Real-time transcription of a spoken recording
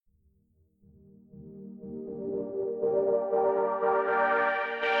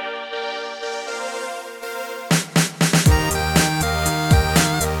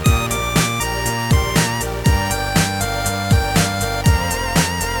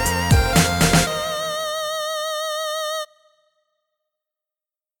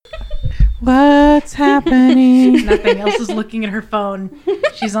What's happening? Nothing. Elsa's looking at her phone.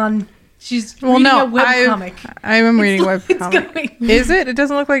 She's reading a webcomic. I am reading a webcomic. It's going. Is it? It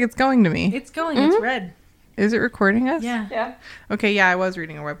doesn't look like it's going to me. It's going. It's red. Is it recording us? Yeah. Okay, yeah, I was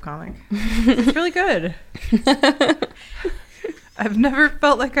reading a webcomic. It's really good. I've never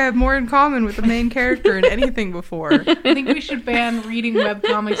felt like I have more in common with the main character in anything before. I think we should ban reading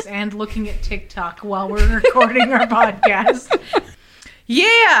webcomics and looking at TikTok while we're recording our podcast.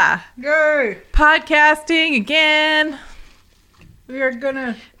 Yeah! Go! Podcasting again. We are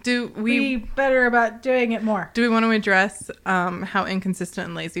gonna be better about doing it more. Do we want to address how inconsistent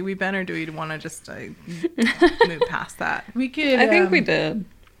and lazy we've been, or do we want to just move past that? We could. I think we did.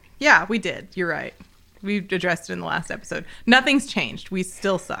 Yeah, we did. You're right. We addressed it in the last episode. Nothing's changed. We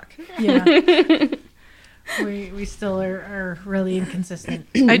still suck. Yeah. we still are really inconsistent.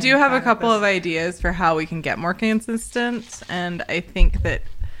 I do have a couple of ideas for how we can get more consistent, and I think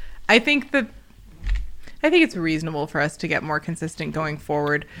it's reasonable for us to get more consistent going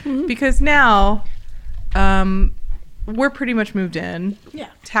forward, because now we're pretty much moved in. Yeah.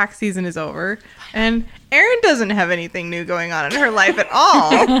 Tax season is over, and Erin doesn't have anything new going on in her life at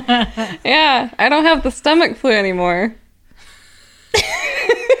all. Yeah, I don't have the stomach flu anymore.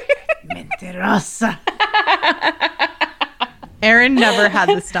 Mentirosa. Erin never had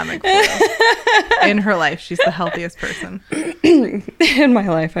the stomach flu in her life. She's the healthiest person. In my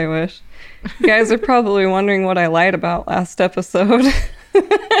life, I wish. You guys are probably wondering what I lied about last episode.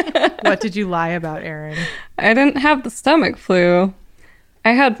 What did you lie about, Erin? I didn't have the stomach flu.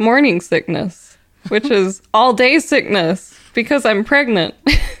 I had morning sickness, which is all day sickness because I'm pregnant.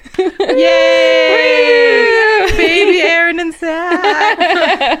 Yay! Baby Erin and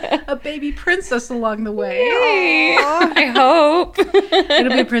Zach. A baby princess along the way. I hope.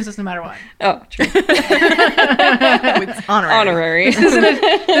 It'll be a princess no matter what. Oh, true. It's honorary.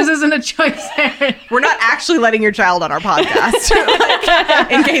 This isn't a choice, Erin. We're not actually letting your child on our podcast.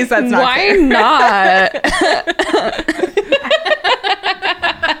 Like, in case that's not Why clear. not?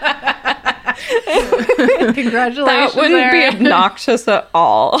 Congratulations, That wouldn't be obnoxious at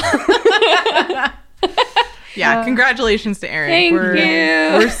all. Yeah, congratulations to Erin. Thank you.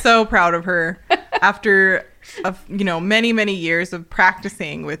 We're so proud of her. After many years of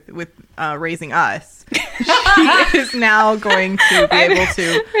practicing with raising us, she is now going to be able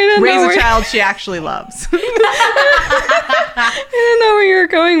to raise a child she actually loves. I didn't know where you were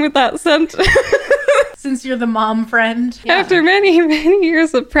going with that sentence. Since you're the mom friend. Yeah. After many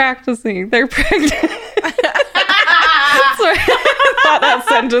years of practicing, they're pregnant. Sorry, I thought that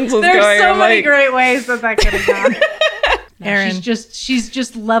sentence was There's going. so I'm many like, great ways that could have gone. No, Erin. she's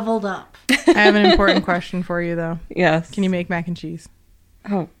just leveled up. I have an important question for you, though. yes. Can you make mac and cheese?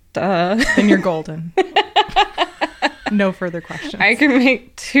 Oh, duh. Then you're golden. No further questions. I can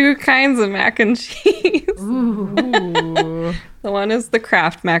make two kinds of mac and cheese. Ooh. The one is the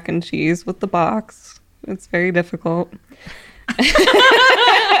Kraft mac and cheese with the box. It's very difficult.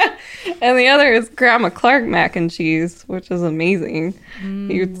 And the other is Grandma Clark mac and cheese, which is amazing.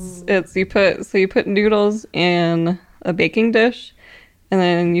 You put noodles in a baking dish, and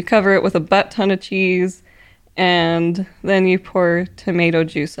then you cover it with a butt ton of cheese, and then you pour tomato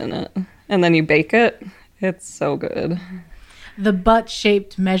juice in it, and then you bake it. It's so good. The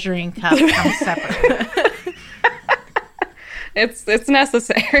butt-shaped measuring cup comes separate. It's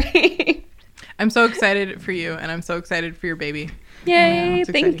necessary. I'm so excited for you, and I'm so excited for your baby. Yay!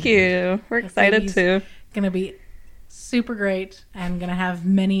 it's Thank exciting. you. We're excited baby's too. Gonna be super great and gonna have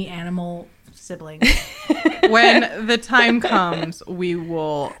many animal siblings. When the time comes, we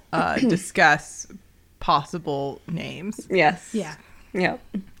will discuss possible names. Yes. Yeah, Yep.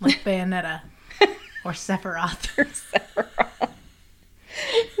 like Bayonetta or Sephiroth.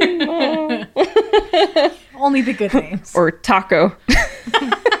 Only the good names. Or taco.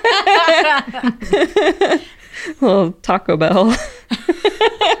 Little Taco Bell.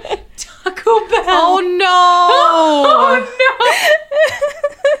 Taco Bell. Oh no! Oh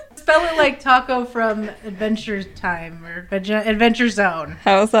no! Spell it like Taco from Adventure Time or Adventure Zone.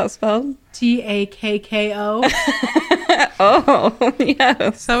 How is that spelled? Takko. Oh,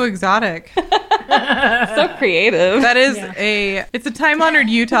 yes. So exotic. So creative. That is Yeah. it's a time-honored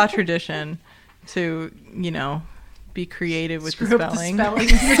Utah tradition to, be creative with Screw the up the spelling. spelling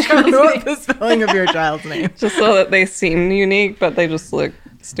of your child's Screw up name. the spelling of your child's name. Just so that they seem unique, but they just look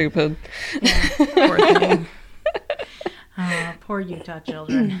stupid. Poor thing. Oh, poor Utah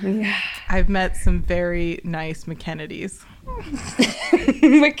children. Yeah. I've met some very nice McKennedys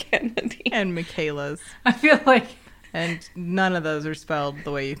McKennedy. and Michaelas, I feel like and none of those are spelled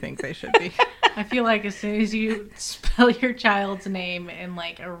the way you think they should be. I feel like as soon as you spell your child's name in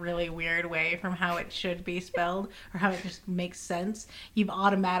like a really weird way from how it should be spelled or how it just makes sense, you've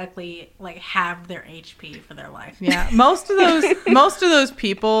automatically like halved their HP for their life. Yeah, most of those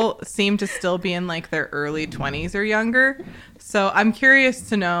people seem to still be in like their early 20s or younger. So I'm curious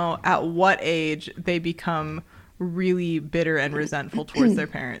to know at what age they become really bitter and resentful towards their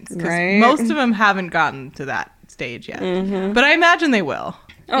parents, because Right. most of them haven't gotten to that stage yet. But I imagine they will.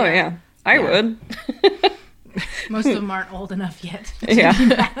 Oh yeah, I would. Most of them aren't old enough yet. Yeah.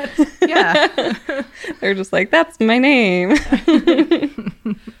 Yeah. They're just like, that's my name.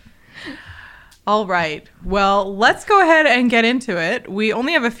 All right. Well, let's go ahead and get into it. We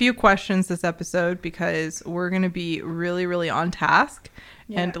only have a few questions this episode because we're going to be really, really on task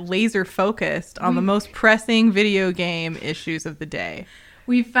and laser focused on the most pressing video game issues of the day.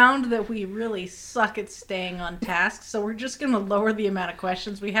 We found that we really suck at staying on task, so we're just going to lower the amount of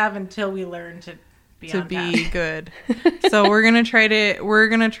questions we have until we learn to be on task. Good. So we're gonna try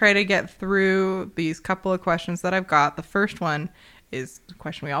to get through these couple of questions that I've got. The first one is the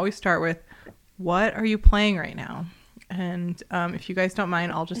question we always start with: what are you playing right now? And if you guys don't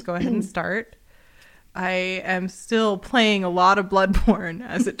mind, I'll just go ahead and start. I am still playing a lot of Bloodborne,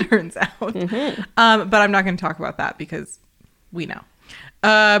 as it turns out, but I'm not going to talk about that because we know.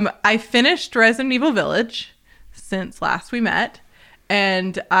 I finished Resident Evil Village since last we met,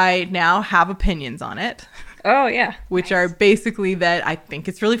 and I now have opinions on it. Oh yeah, Which are basically that I think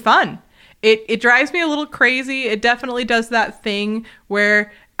it's really fun. It drives me a little crazy. It definitely does that thing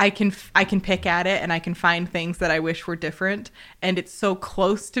where I can pick at it and I can find things that I wish were different, and it's so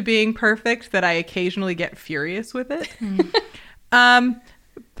close to being perfect that I occasionally get furious with it.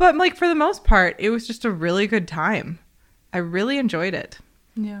 But like for the most part, it was just a really good time. I really enjoyed it.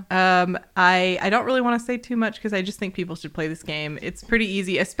 Yeah. I don't really want to say too much because I just think people should play this game. It's pretty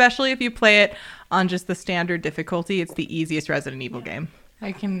easy, especially if you play it on just the standard difficulty. It's the easiest Resident Evil game.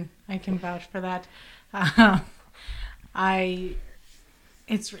 I can vouch for that.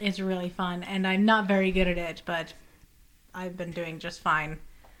 It's really fun, and I'm not very good at it, but I've been doing just fine.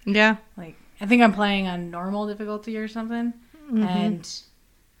 Yeah. Like, I think I'm playing on normal difficulty or something, and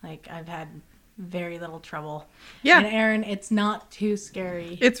like I've had very little trouble. Yeah. And Aaron, it's not too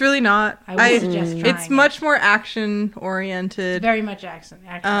scary. It's really not. I would suggest trying It's it. much more action oriented. Very much action.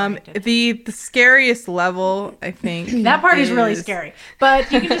 The scariest level, I think. That part is really scary,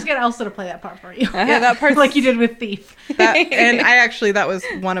 but you can just get Elsa to play that part for you. Yeah, that part's like you did with Thief. and that was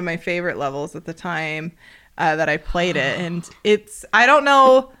one of my favorite levels at the time that I played it, and I don't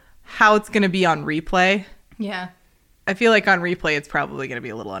know how it's going to be on replay. Yeah. I feel like on replay it's probably going to be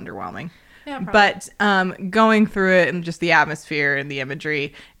a little underwhelming. Yeah, probably. But going through it and just the atmosphere and the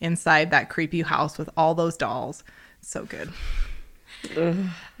imagery inside that creepy house with all those dolls, so good.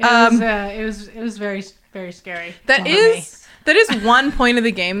 It was very, very scary. That is one point of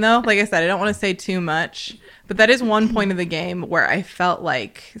the game, though. Like I said, I don't want to say too much, but that is one point of the game where I felt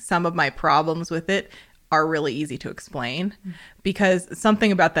like some of my problems with it are really easy to explain, because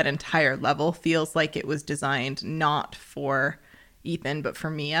something about that entire level feels like it was designed not for Ethan, but for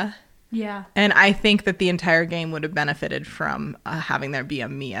Mia. Yeah. And I think that the entire game would have benefited from having there be a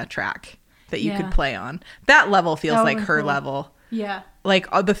Mia track that you could play on. That level feels like her cool. level. Yeah. Like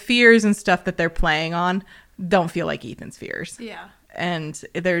the fears and stuff that they're playing on don't feel like Ethan's fears. Yeah. And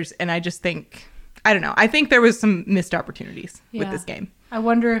I just think, I don't know. I think there was some missed opportunities with this game. I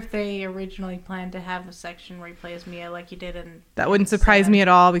wonder if they originally planned to have a section where you play as Mia like you did in... That wouldn't surprise me at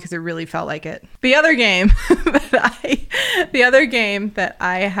all because it really felt like it. The other game that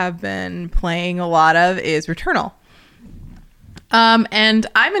I have been playing a lot of is Returnal. And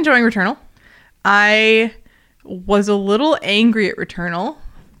I'm enjoying Returnal. I was a little angry at Returnal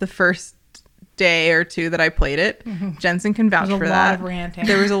the first day or two that I played it. Jensen can vouch for that. There was a lot of ranting.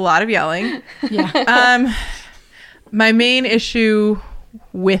 There was a lot of yelling. Yeah. My main issue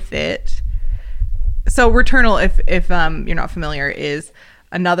with it, so Returnal, if you're not familiar, is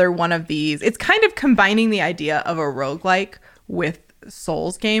another one of these. It's kind of combining the idea of a roguelike with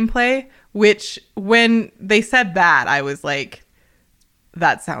Souls gameplay, which when they said that, I was like,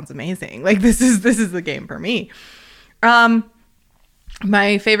 that sounds amazing. Like this is the game for me.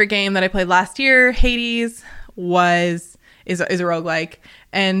 My favorite game that I played last year, Hades, is a roguelike,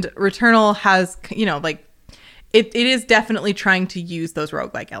 and Returnal has, like, it is definitely trying to use those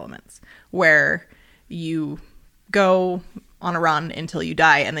roguelike elements where you go on a run until you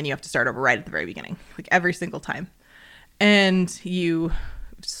die and then you have to start over right at the very beginning, like every single time. And you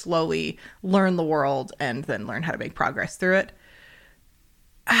slowly learn the world and then learn how to make progress through it.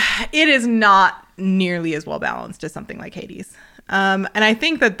 It is not nearly as well balanced as something like Hades. And I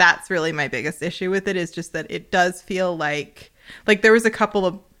think that that's really my biggest issue with it, is just that it does feel like there was a couple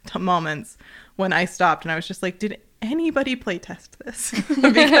of moments when I stopped and I was just like, did anybody play test this?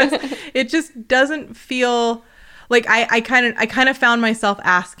 Because it just doesn't feel like I kind of found myself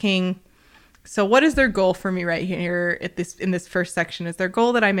asking, so what is their goal for me right here in this first section? Is their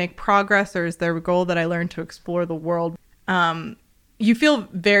goal that I make progress, or is their goal that I learn to explore the world? You feel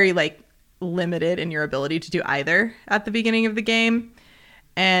very like limited in your ability to do either at the beginning of the game.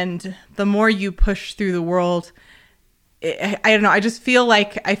 And the more you push through the world, I don't know, I feel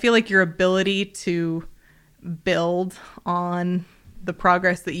like your ability to build on the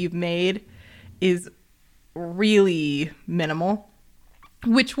progress that you've made is really minimal,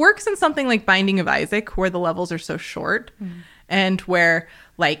 which works in something like Binding of Isaac, where the levels are so short and where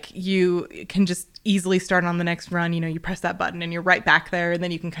like you can just easily start on the next run. You press that button and you're right back there, and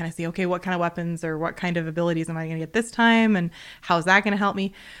then you can kind of see, okay, what kind of weapons or what kind of abilities am I going to get this time, and how's that going to help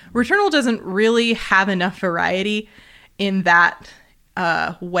me? Returnal doesn't really have enough variety in that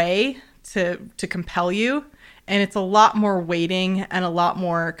way to compel you, and it's a lot more waiting and a lot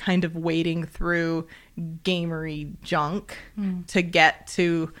more kind of wading through gamery junk to get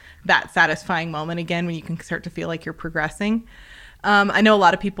to that satisfying moment again when you can start to feel like you're progressing. I know a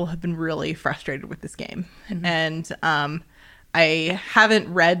lot of people have been really frustrated with this game, and I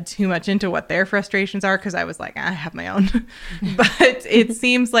haven't read too much into what their frustrations are, because I was like, I have my own. But it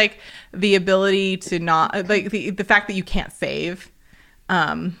seems like the ability to not, like the fact that you can't save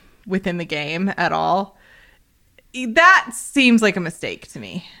within the game at all, that seems like a mistake to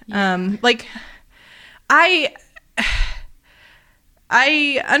me. Like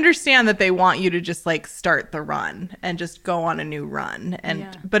I understand that they want you to just like start the run and just go on a new run,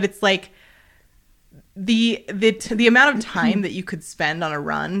 but it's like the amount of time that you could spend on a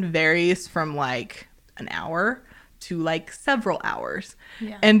run varies from like an hour to like several hours.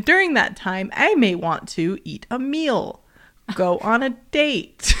 And during that time, I may want to eat a meal, go on a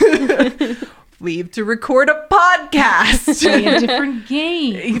date, leave to record a podcast, play a different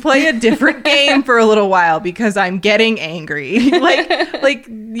game. Play a different game for a little while because I'm getting angry. Like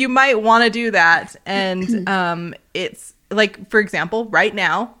you might want to do that. And it's like, for example, right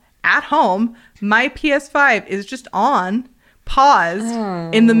now at home, my PS5 is just on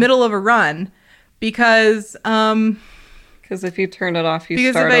paused in the middle of a run because if you turn it off, turn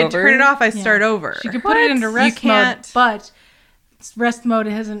it off, I start over. You can put it into rest mode, but rest mode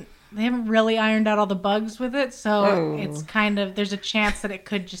they haven't really ironed out all the bugs with it, so it's kind of, there's a chance that it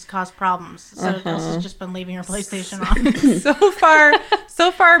could just cause problems. So Elsa's just been leaving her PlayStation on.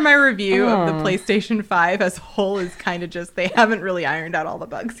 So far, my review of the PlayStation 5 as a whole is kind of just, they haven't really ironed out all the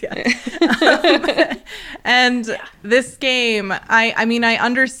bugs yet. And this game, I mean, I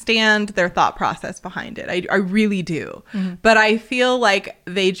understand their thought process behind it. I really do. But I feel like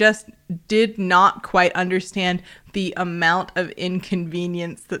they just did not quite understand the amount of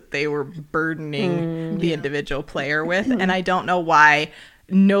inconvenience that they were burdening the individual player with. And I don't know why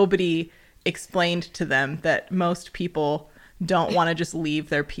nobody explained to them that most people don't want to just leave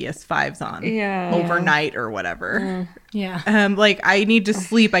their PS5s on overnight or whatever. Like, I need to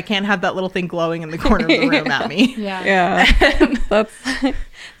sleep. I can't have that little thing glowing in the corner of the room at me. That's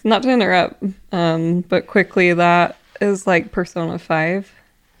not to interrupt, but quickly, that is like Persona 5.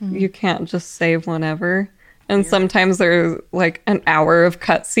 You can't just save whenever. And sometimes there's like an hour of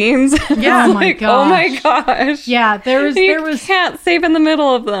cutscenes. Yeah, oh my gosh. Oh my gosh. Yeah, there was can't save in the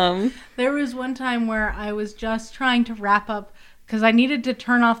middle of them. There was one time where I was just trying to wrap up because I needed to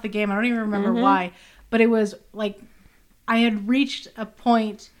turn off the game. I don't even remember why, but it was like I had reached a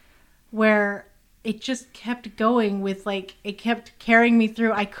point where it just kept going with like, it kept carrying me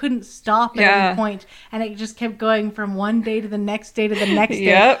through. I couldn't stop at any point, and it just kept going from one day to the next day to the next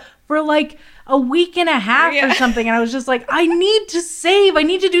day for like a week and a half or something. And I was just like, I need to save. I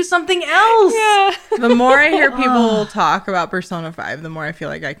need to do something else. The more I hear people talk about Persona 5, the more I feel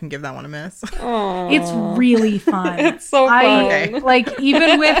like I can give that one a miss. It's really fun. It's so fun. Like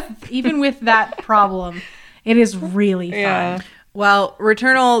even with that problem, it is really fun. Well,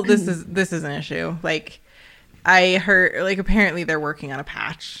 Returnal, this is an issue. Like, I heard, like, apparently they're working on a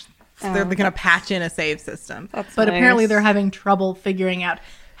patch. So they're going to patch in a save system. But apparently they're having trouble figuring out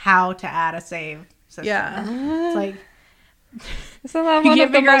how to add a save system. It's like, isn't that one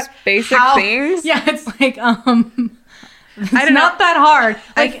of the most basic things? Yeah, it's like, it's not that hard.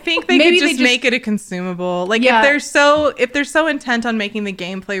 Like, I think they could just make it a consumable. Like, if they're so intent on making the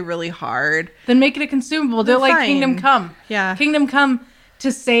gameplay really hard, then make it a consumable. They're like Kingdom Come. Yeah, Kingdom Come,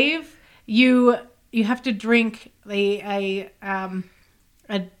 to save you have to drink an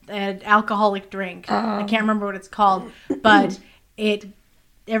alcoholic drink. I can't remember what it's called, but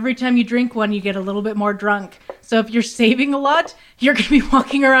every time you drink one, you get a little bit more drunk. So if you're saving a lot, you're going to be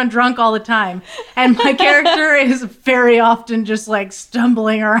walking around drunk all the time. And my character is very often just like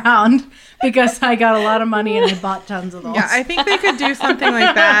stumbling around because I got a lot of money and I bought tons of those. Yeah, I think they could do something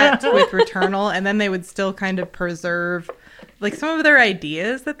like that with Returnal, and then they would still kind of preserve like some of their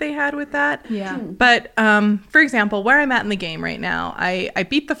ideas that they had with that. Yeah. But for example, where I'm at in the game right now, I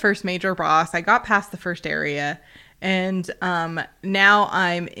beat the first major boss. I got past the first area, and now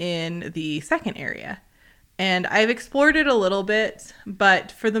I'm in the second area. And I've explored it a little bit,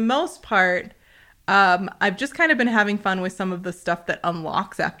 but for the most part, I've just kind of been having fun with some of the stuff that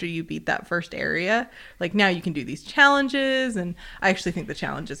unlocks after you beat that first area. Like now you can do these challenges, and I actually think the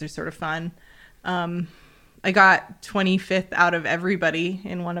challenges are sort of fun. I got 25th out of everybody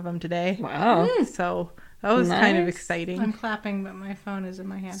in one of them today. Wow. So that was kind of Nice. exciting. I'm clapping, but my phone is in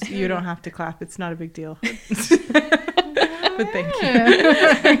my hand. You don't have to clap. It's not a big deal. But thank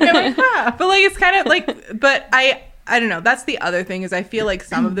you. But like it's kind of like, but I don't know. That's the other thing is I feel like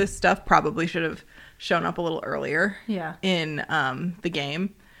some of this stuff probably should have shown up a little earlier Yeah. in the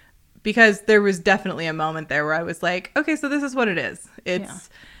game, because there was definitely a moment there where I was like, okay, so this is what it is.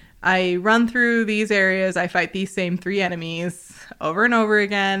 It's I run through these areas, I fight these same 3 enemies over and over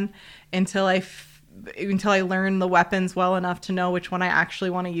again until until I learn the weapons well enough to know which one I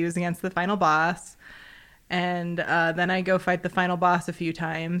actually want to use against the final boss. And then I go fight the final boss a few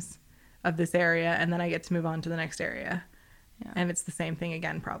times of this area, and then I get to move on to the next area. Yeah. And it's the same thing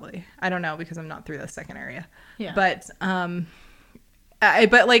again, probably. I don't know because I'm not through the second area. Yeah. But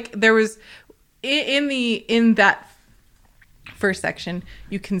but like there was in that first section,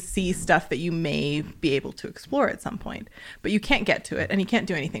 you can see stuff that you may be able to explore at some point, but you can't get to it and you can't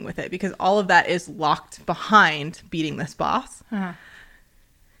do anything with it because all of that is locked behind beating this boss. Uh-huh.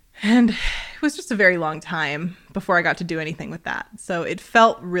 And it was just a very long time before I got to do anything with that. So it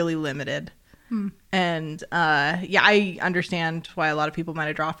felt really limited. And yeah, I understand why a lot of people might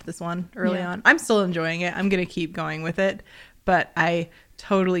have dropped this one early on. I'm still enjoying it. I'm going to keep going with it. But I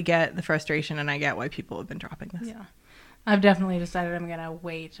totally get the frustration, and I get why people have been dropping this. Yeah. I've definitely decided I'm going to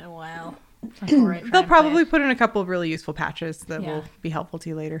wait a while before I try They'll and probably play put in a couple of really useful patches that Yeah. will be helpful to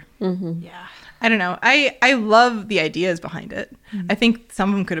you later. it. Yeah. I don't know. I love the ideas behind it. I think some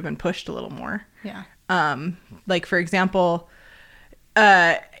of them could have been pushed a little more. Yeah. Like for example,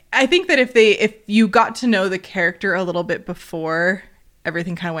 I think that if you got to know the character a little bit before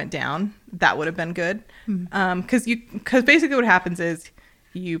everything kind of went down, that would have been good. Because basically what happens is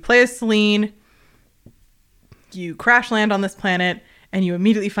you play as Celine, you crash land on this planet, and you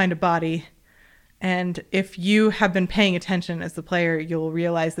immediately find a body. And if you have been paying attention as the player, you'll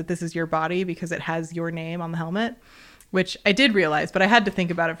realize that this is your body because it has your name on the helmet, which I did realize, but I had to think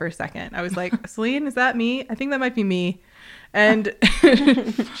about it for a second. I was like, Celine, is that me? I think that might be me. And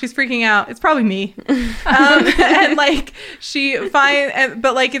she's freaking out. It's probably me. And like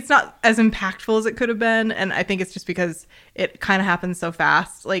but like it's not as impactful as it could have been. And I think it's just because it kind of happens so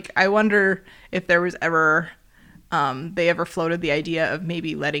fast. Like I wonder if there was ever they ever floated the idea of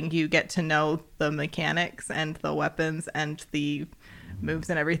maybe letting you get to know the mechanics and the weapons and the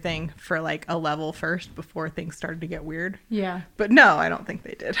moves and everything for like a level first before things started to get weird. Yeah. But no, I don't think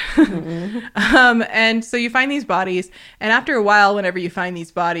they did. And so you find these bodies, and after a while, whenever you find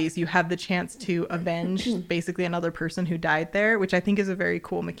these bodies, you have the chance to avenge basically another person who died there, which I think is a very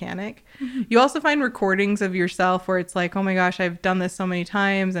cool mechanic. You also find recordings of yourself where it's like, oh my gosh, I've done this so many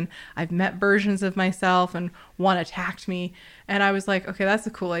times, and I've met versions of myself, and one attacked me. And I was like, okay, that's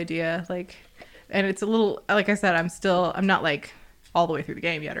a cool idea. Like, and it's a little, like I said, I'm not like all the way through the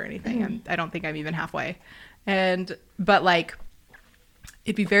game yet or anything. I don't think I'm even halfway. But like,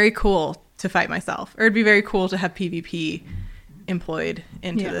 it'd be very cool to fight myself, or it'd be very cool to have PvP employed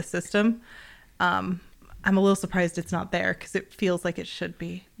into this system. I'm a little surprised it's not there because it feels like it should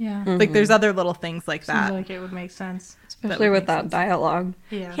be. Yeah. Like there's other little things like Seems that. like it would make sense. Especially would with make that sense. dialogue.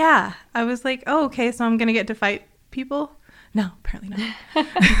 Yeah. Yeah. I was like, oh, okay, so I'm going to get to fight people? No, apparently not.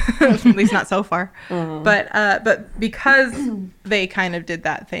 At least not so far. But because they kind of did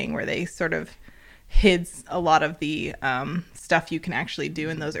that thing where they sort of hid a lot of the stuff you can actually do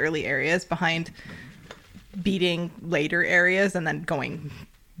in those early areas behind beating later areas and then going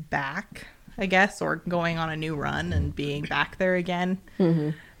back, I guess, or going on a new run and being back there again.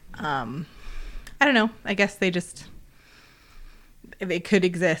 I don't know. I guess they could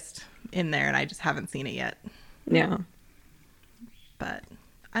exist in there and I just haven't seen it yet. Yeah. But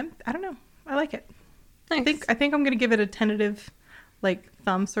I don't know. I like it. Nice. I think I'm gonna give it a tentative, like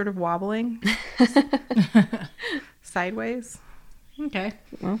thumb sort of wobbling sideways. Okay.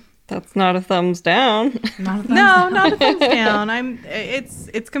 Well, That's not a thumbs down. Not a thumbs No, down. not a thumbs down.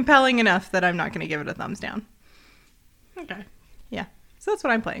 It's compelling enough that I'm not going to give it a thumbs down. Okay. Yeah. So that's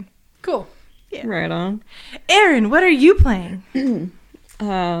what I'm playing. Cool. Yeah. Right on. Aaron, what are you playing?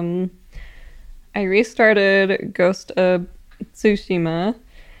 I restarted Ghost of Tsushima,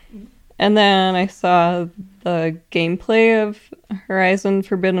 and then I saw the gameplay of Horizon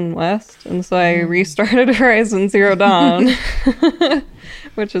Forbidden West, and so I restarted Horizon Zero Dawn,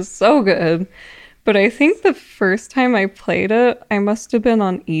 which is so good. But I think the first time I played it, I must have been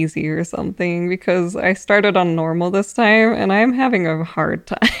on easy or something, because I started on normal this time, and I'm having a hard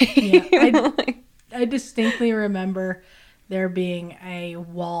time. Yeah, I distinctly remember there being a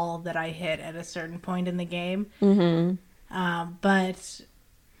wall that I hit at a certain point in the game. But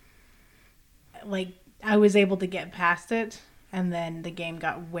like I was able to get past it, and then the game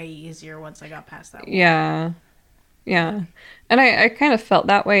got way easier once I got past that wall. Yeah. And I kind of felt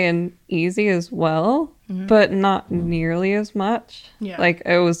that way in easy as well, but not nearly as much. Yeah. Like,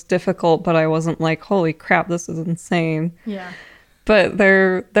 it was difficult, but I wasn't like, holy crap, this is insane. Yeah. But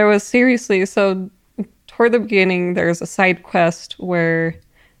there was seriously, so toward the beginning, there's a side quest where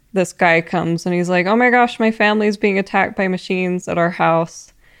this guy comes and he's like, oh my gosh, my family's being attacked by machines at our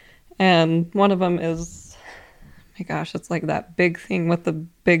house. And one of them is, oh my gosh, it's like that big thing with the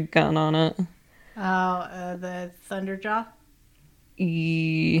big gun on it. Oh, the Thunderjaw?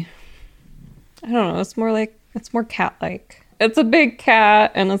 I don't know, it's more cat-like. It's a big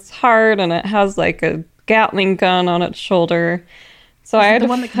cat, and it's hard, and it has like a Gatling gun on its shoulder. So I had The to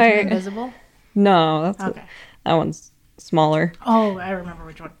one that can fight. turn invisible? No, that's Okay. that one's smaller. Oh, I remember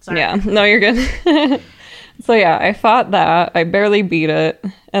which one. Sorry. Yeah, no, you're good. So yeah, I fought that. I barely beat it,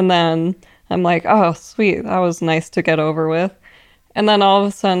 and then I'm like, oh, sweet, that was nice to get over with. And then all of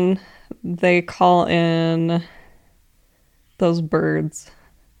a sudden, they call in those birds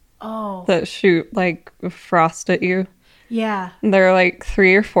Oh, that shoot like frost at you. yeah. There are like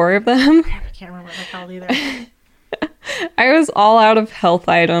 3 or 4 of them. I can't remember what they're called either. I was all out of health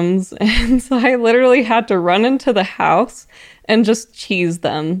items, and so I literally had to run into the house and just cheese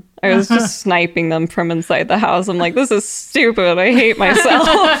them. I was just sniping them from inside the house. I'm like, this is stupid. I hate myself.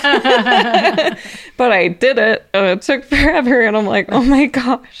 But I did it, and it took forever, and I'm like, oh my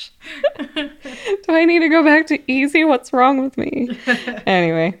gosh. Do I need to go back to easy? What's wrong with me?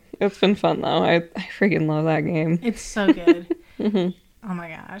 Anyway, it's been fun, though. I freaking love that game. It's so good. Oh my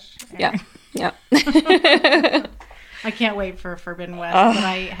gosh. Yeah. Yeah. I can't wait for Forbidden West, Oh, but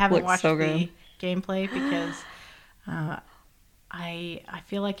I haven't looks watched so the good. gameplay because I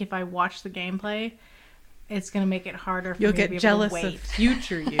feel like if I watch the gameplay, it's gonna make it harder for You'll me to be get able jealous to of wait.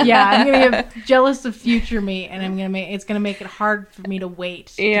 future you. Yeah, I'm gonna get jealous of future me, and it's gonna make it hard for me to wait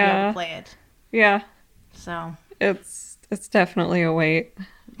to be able Yeah. to play it. Yeah. So It's definitely a wait.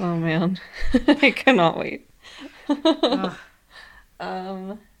 Oh, man. I cannot wait.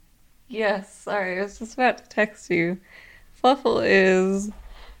 ugh. Yes, sorry, I was just about to text you. Fluffle is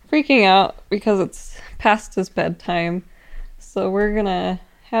freaking out because it's past his bedtime. So we're gonna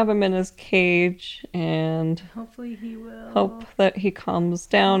have him in his cage and Hopefully he will. hope that he calms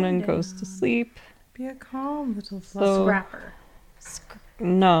down and Calm goes to sleep. Be a calm little So- Scrapper.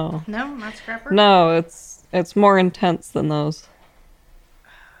 No. No, not Scrapper. No, it's more intense than those.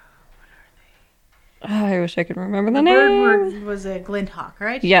 Oh, I wish I could remember the The name. bird was a Glinthawk,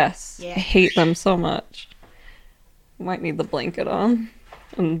 right? Yes. Yeah. I hate them so much. Might need the blanket on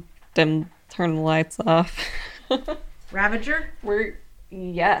and then turn the lights off. Ravager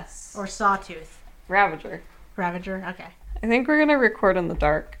Yes. or Sawtooth? Ravager. Ravager. Okay. I think we're gonna record in the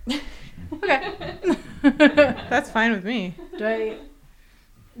dark. Okay. That's fine with me.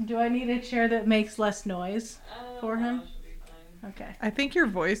 Do I need a chair that makes less noise for him? Okay. I think your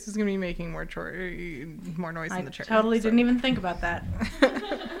voice is going to be making more noise I in the chair. totally so. didn't even think about that.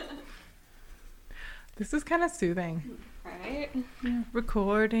 This is kind of soothing. Right?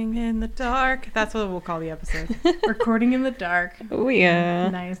 Recording in the dark. That's what we'll call the episode. Recording in the dark. Oh yeah.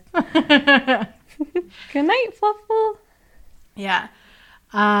 Nice. Good night, Fluffle. Yeah.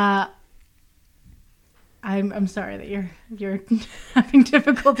 I'm sorry that you're having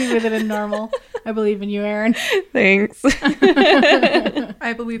difficulty with it in normal. I believe in you, Aaron. Thanks.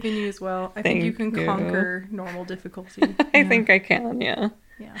 I believe in you as well. I think you can Thank you. conquer normal difficulty. I think I can, yeah.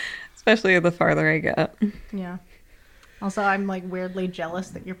 Yeah. Especially the farther I get. Yeah. Also, I'm like weirdly jealous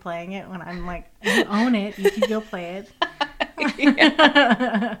that you're playing it when I'm like, you own it. You can go play it.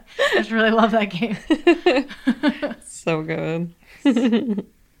 I just really love that game. So good. It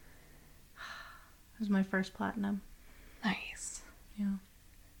was my first platinum. Nice. Yeah.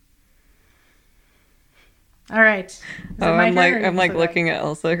 All right. Is it Oh, my I'm turn or I'm like is it looking at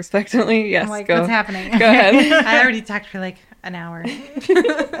Elsa expectantly. Yes, I'm like, go. what's happening? Go ahead. I already talked for like an hour.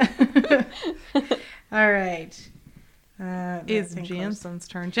 All right. It's Jensen's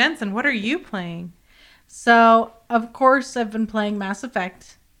turn. Jensen, what are you playing? So, of course, I've been playing Mass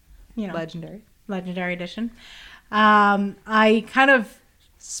Effect. Legendary. Legendary Edition. I kind of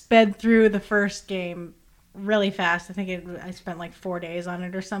sped through the first game really fast. I think I spent like 4 days on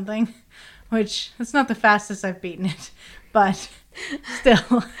it or something, which it's not the fastest I've beaten it, but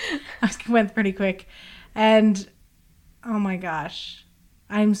still, I went pretty quick. And oh my gosh,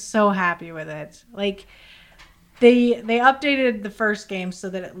 I'm so happy with it. Like they updated the first game so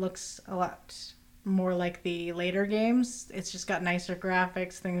that it looks a lot more like the later games. It's just got nicer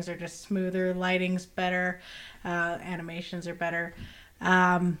graphics. Things are just smoother. Lighting's better. Animations are better.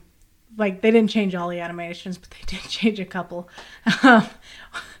 Like they didn't change all the animations, but they did change a couple.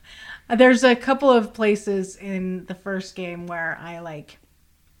 There's a couple of places in the first game where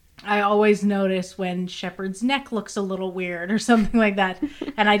I always notice when Shepard's neck looks a little weird or something like that,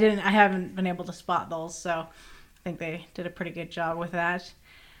 and I haven't been able to spot those, so I think they did a pretty good job with that.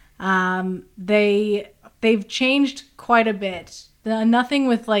 They've changed quite a bit. Nothing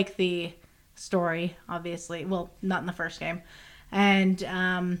with like the story, obviously. Well, not in the first game. And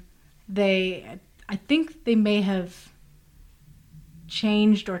I think they may have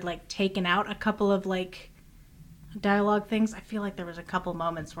changed or like taken out a couple of like dialogue things. I feel like there was a couple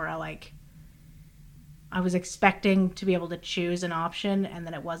moments where I was expecting to be able to choose an option and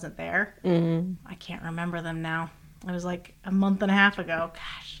then it wasn't there. Mm-hmm. I can't remember them now. It was like a month and a half ago.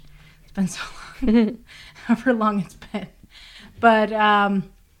 Gosh, it's been so long. However long it's been. But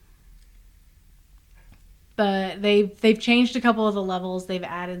they've changed a couple of the levels. They've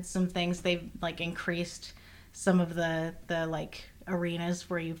added some things. They've like increased some of the like arenas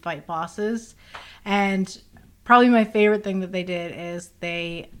where you fight bosses. And probably my favorite thing that they did is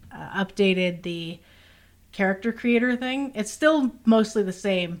they updated the character creator thing. It's still mostly the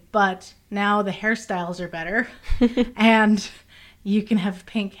same, but now the hairstyles are better and you can have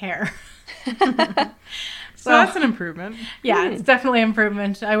pink hair. So that's an improvement. Yeah, it's definitely an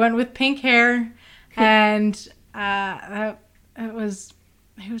improvement. I went with pink hair and it was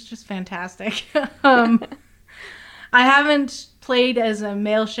just fantastic. I haven't played as a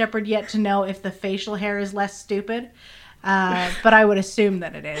male shepherd yet to know if the facial hair is less stupid. But I would assume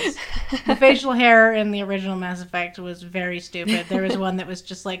that it is. The facial hair in the original Mass Effect was very stupid. There was one that was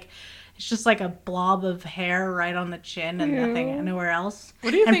just like, it's just like a blob of hair right on the chin and nothing nowhere else.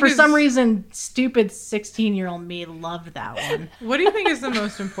 What do you and think for some reason, stupid 16-year-old me loved that one. What do you think is the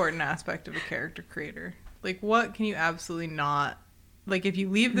most important aspect of a character creator? Like, what can you absolutely not... Like, if you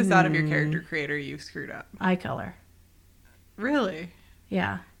leave this out of your character creator, you've screwed up. Eye color. Really?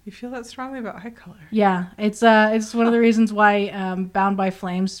 Yeah. You feel that strongly about eye color? Yeah, it's one of the reasons why Bound by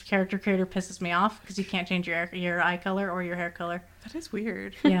Flames character creator pisses me off, because you can't change your eye color or your hair color. That is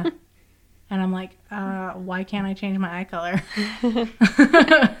weird. Yeah. And I'm like, why can't I change my eye color?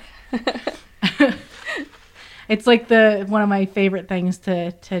 It's like one of my favorite things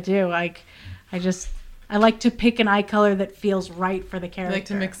to do. Like, I like to pick an eye color that feels right for the character. You like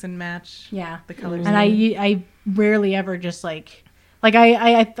to mix and match the colors. And I rarely ever just like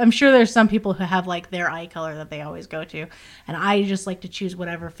I'm sure there's some people who have like their eye color that they always go to. And I just like to choose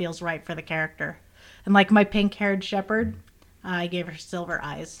whatever feels right for the character. And like my pink-haired shepherd, I gave her silver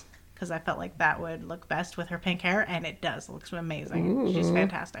eyes because I felt like that would look best with her pink hair. And it does. It looks amazing. Ooh. She's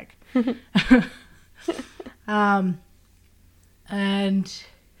fantastic. And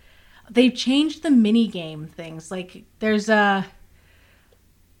they've changed the mini game things. Like there's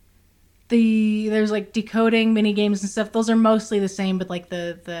like decoding mini games and stuff. Those are mostly the same, but like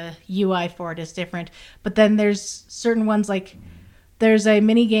the UI for it is different. But then there's certain ones, like there's a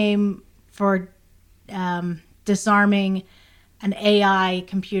mini game for disarming an AI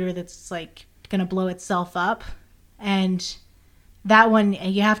computer that's like gonna blow itself up, and that one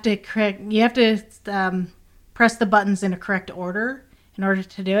you have to press the buttons in a correct order in order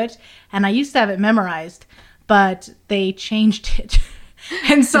to do it. And I used to have it memorized, but they changed it.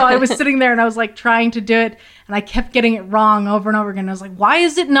 And so I was sitting there and I was like trying to do it and I kept getting it wrong over and over again. I was like, why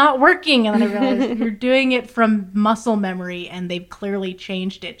is it not working? And then I realized you're doing it from muscle memory and they've clearly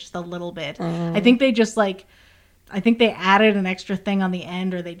changed it just a little bit. I think they added an extra thing on the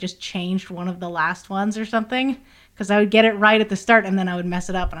end, or they just changed one of the last ones or something. Because I would get it right at the start and then I would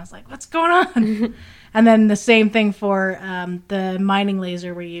mess it up and I was like, what's going on? And then the same thing for the mining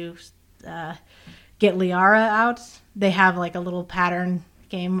laser where you get Liara out. They have like a little pattern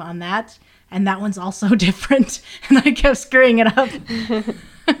game on that, and that one's also different, and I kept screwing it up.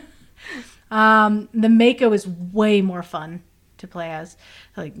 The Mako is way more fun to play as.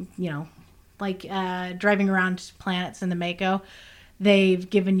 Like, driving around planets in the Mako. They've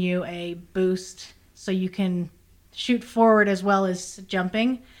given you a boost so you can shoot forward as well as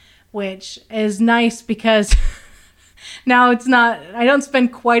jumping, which is nice because now I don't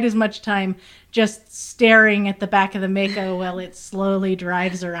spend quite as much time just staring at the back of the Mako while it slowly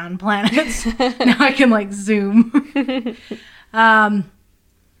drives around planets. Now I can zoom.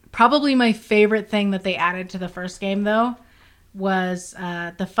 Probably my favorite thing that they added to the first game, though, was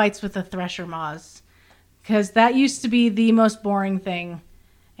the fights with the Thresher Maws. Because that used to be the most boring thing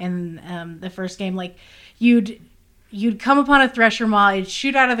in the first game. Like, you'd come upon a Thresher Maw, it'd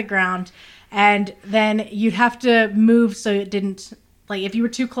shoot out of the ground, and then you'd have to move so it didn't... Like, if you were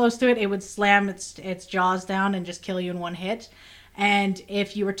too close to it, it would slam its jaws down and just kill you in one hit. And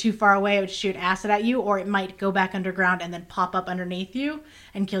if you were too far away, it would shoot acid at you, or it might go back underground and then pop up underneath you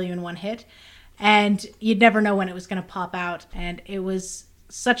and kill you in one hit. And you'd never know when it was going to pop out, and it was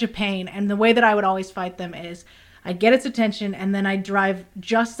such a pain. And the way that I would always fight them is I'd get its attention, and then I'd drive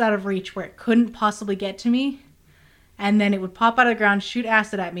just out of reach where it couldn't possibly get to me, and then it would pop out of the ground, shoot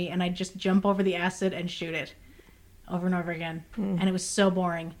acid at me, and I'd just jump over the acid and shoot it over and over again. And it was so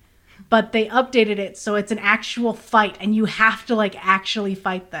boring. But they updated it so it's an actual fight, and you have to actually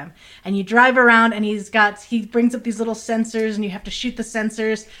fight them. And you drive around, and he brings up these little sensors, and you have to shoot the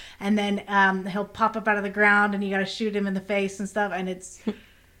sensors, and then he'll pop up out of the ground, and you got to shoot him in the face and stuff. And it's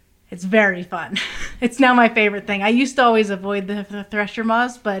very fun. It's now my favorite thing. I used to always avoid the Thresher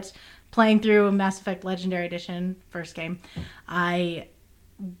Maws, but playing through Mass Effect Legendary Edition first game, I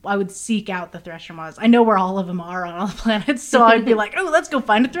would seek out the Thresher Maws. I know where all of them are on all the planets, so I'd be like, oh, let's go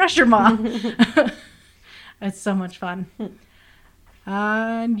find a Thresher Maw. It's so much fun.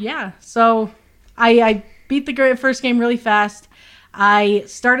 So I beat the first game really fast. I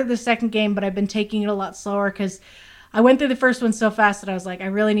started the second game, but I've been taking it a lot slower because I went through the first one so fast that I was like, I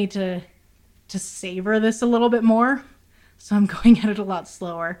really need to savor this a little bit more. So I'm going at it a lot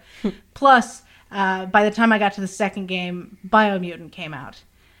slower. Plus, by the time I got to the second game, Biomutant came out.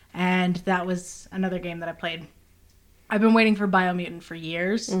 And that was another game that I played. I've been waiting for Biomutant for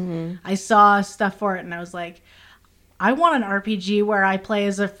years. Mm-hmm. I saw stuff for it, and I was like, I want an RPG where I play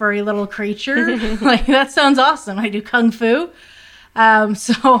as a furry little creature. That sounds awesome. I do kung fu.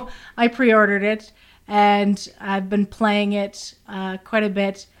 So I pre-ordered it, and I've been playing it quite a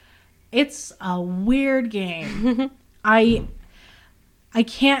bit. It's a weird game. I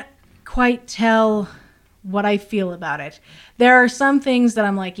can't quite tell what I feel about it. There are some things that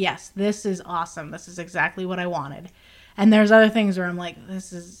I'm like, yes, this is awesome. This is exactly what I wanted. And there's other things where I'm like,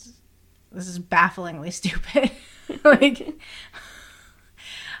 this is bafflingly stupid.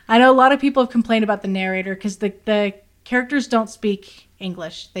 I know a lot of people have complained about the narrator because the characters don't speak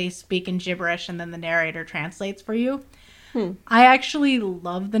English. They speak in gibberish, and then the narrator translates for you. I actually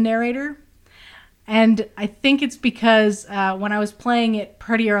love the narrator. And I think it's because when I was playing it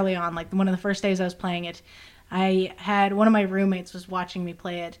pretty early on, one of the first days I was playing it, I had one of my roommates was watching me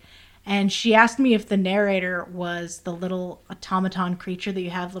play it, and she asked me if the narrator was the little automaton creature that you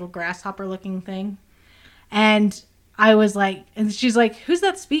have, little grasshopper-looking thing. And I was like, and she's like, who's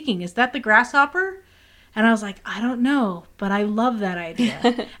that speaking? Is that the grasshopper? And I was like, I don't know, but I love that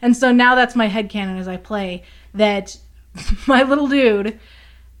idea. And so now that's my headcanon as I play, that my little dude...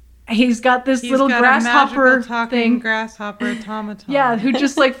 He's got this little grasshopper thing. Grasshopper automaton. Yeah, who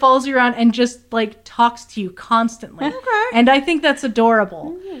just folls you around and just talks to you constantly. Okay. And I think that's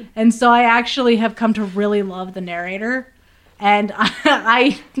adorable. And so I actually have come to really love the narrator. And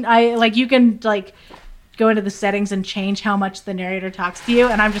I you can go into the settings and change how much the narrator talks to you.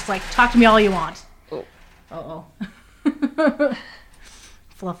 And I'm just like, talk to me all you want. Oh. Uh-oh.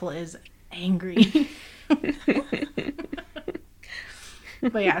 Fluffle is angry.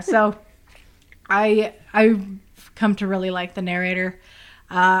 But yeah, so I've come to really like the narrator.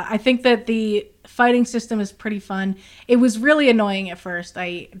 I think that the fighting system is pretty fun. It was really annoying at first.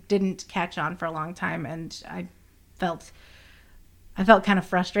 I didn't catch on for a long time, and I felt kind of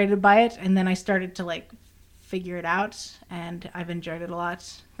frustrated by it. And then I started to figure it out, and I've enjoyed it a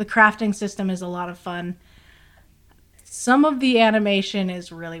lot. The crafting system is a lot of fun. Some of the animation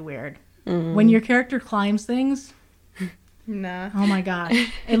is really weird. Mm-hmm. When your character climbs things... Nah. Oh my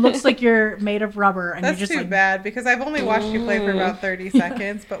gosh. It looks like you're made of rubber. And That's you're just too bad because I've only watched you play for about 30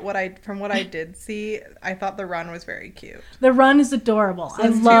 seconds, but from what I did see, I thought the run was very cute. The run is adorable. So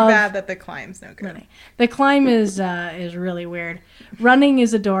it's too bad that the climb's no good. Really. The climb is really weird. Running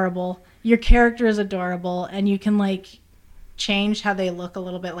is adorable. Your character is adorable, and you can change how they look a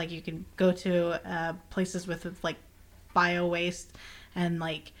little bit. You can go to places with bio waste and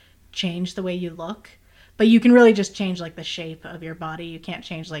change the way you look. But you can really just change like the shape of your body. You can't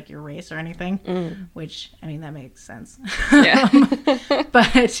change like your race or anything, which, I mean, that makes sense. Yeah.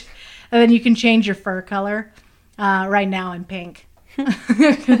 But and then you can change your fur color. Right now I'm pink.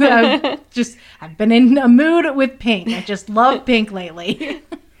 I've been in a mood with pink. I just love pink lately.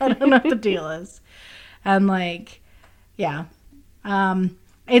 I don't know what the deal is. And like, yeah.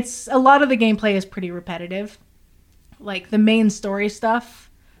 It's a lot of the gameplay is pretty repetitive. Like the main story stuff,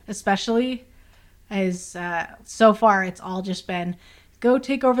 especially, is so far it's all just been go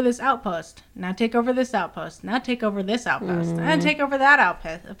take over this outpost. Now take over this outpost. Now take over this outpost. And take over that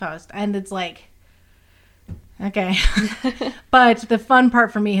outpost. And it's like, okay. But the fun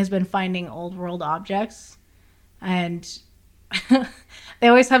part for me has been finding old world objects. And they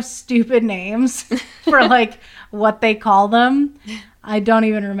always have stupid names for like what they call them. I don't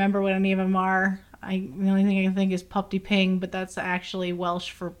even remember what any of them are. The only thing I can think is Pup de Ping, but that's actually Welsh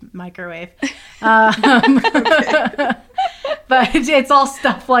for microwave. But it's all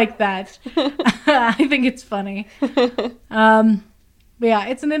stuff like that. I think it's funny. But yeah,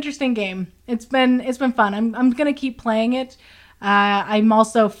 it's an interesting game. It's been fun. I'm gonna keep playing it. I'm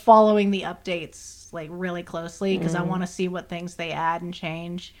also following the updates like really closely because I want to see what things they add and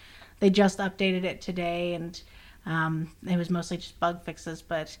change. They just updated it today, and it was mostly just bug fixes.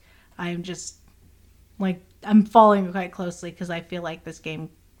 But I'm just I'm following it quite closely because I feel like this game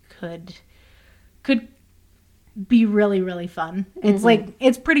could be really, really fun. It's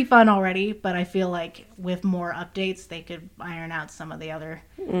it's pretty fun already, but I feel like with more updates, they could iron out some of the other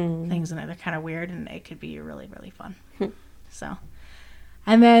things that are kind of weird, and it could be really, really fun. So,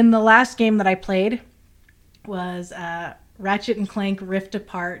 and then the last game that I played was Ratchet and Clank Rift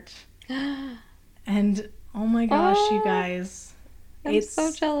Apart. And oh my gosh, you guys. I'm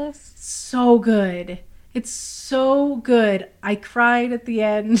so jealous. So good. It's so good. I cried at the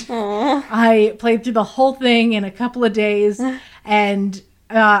end. Aww. I played through the whole thing in a couple of days. And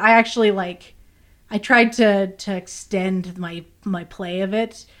I actually I tried to extend my play of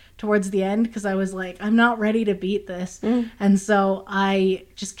it towards the end because I was like, I'm not ready to beat this. And so I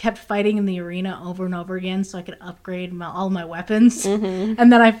just kept fighting in the arena over and over again so I could upgrade all my weapons. And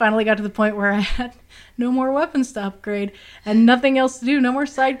then I finally got to the point where I had no more weapons to upgrade and nothing else to do, no more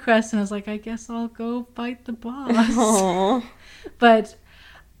side quests. And I was like, I guess I'll go fight the boss. Aww. But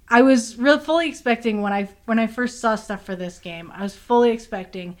I was fully expecting when I first saw stuff for this game, I was fully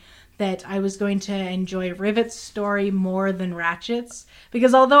expecting that I was going to enjoy Rivet's story more than Ratchet's.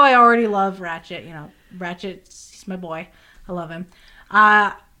 Because although I already love Ratchet, he's my boy. I love him.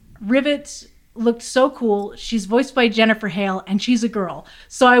 Rivet looked so cool. She's voiced by Jennifer Hale, and she's a girl.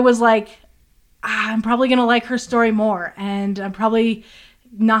 So I was like, I'm probably going to like her story more, and I'm probably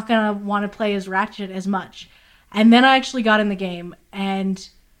not going to want to play as Ratchet as much. And then I actually got in the game, and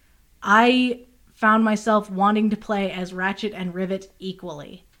I found myself wanting to play as Ratchet and Rivet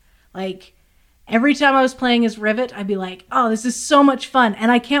equally. Like, every time I was playing as Rivet, I'd be like, oh, this is so much fun.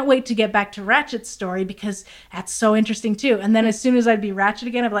 And I can't wait to get back to Ratchet's story because that's so interesting too. And then as soon as I'd be Ratchet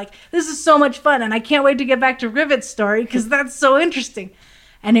again, I'd be like, this is so much fun. And I can't wait to get back to Rivet's story because that's so interesting.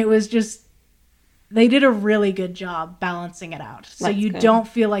 And it was just, they did a really good job balancing it out. So you don't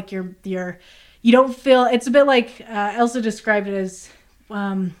feel like you don't feel, it's a bit like Elsa described it as,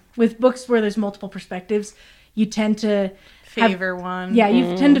 with books where there's multiple perspectives, you tend to favor one. Yeah,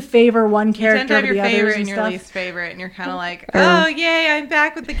 you tend to favor one character over the others. You tend to have your favorite and your least favorite, and you're kind of like, oh, yay, I'm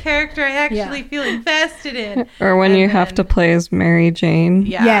back with the character I actually feel invested in. Or when you have to play as Mary Jane.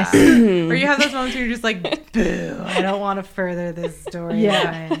 Yeah. Yes. Or you have those moments where you're just like, boo, I don't want to further this story.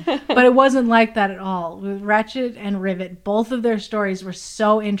 Yeah. But it wasn't like that at all. With Ratchet and Rivet, both of their stories were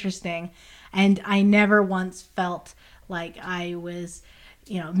so interesting, and I never once felt like I was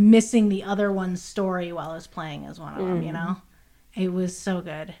missing the other one's story while I was playing as one of them, It was so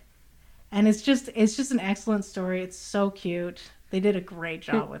good. And it's just an excellent story. It's so cute. They did a great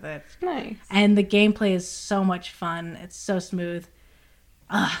job with it. Nice. And the gameplay is so much fun. It's so smooth.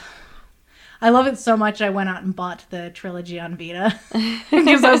 I love it so much I went out and bought the trilogy on Vita.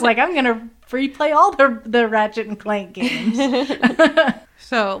 Because I was like, I'm going to replay all the Ratchet and Clank games.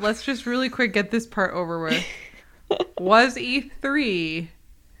 So let's just really quick get this part over with. Was E3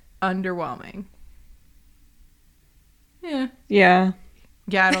 underwhelming? Yeah. Yeah.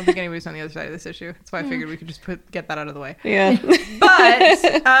 Yeah, I don't think anybody's on the other side of this issue. That's why I figured we could just get that out of the way. Yeah.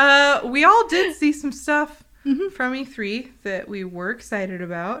 But we all did see some stuff from E3 that we were excited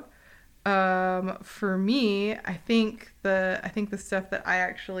about. For me, I think the stuff that I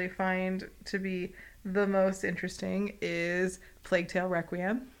actually find to be the most interesting is Plague Tale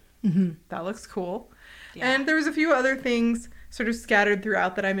Requiem. That looks cool. Yeah. And there was a few other things sort of scattered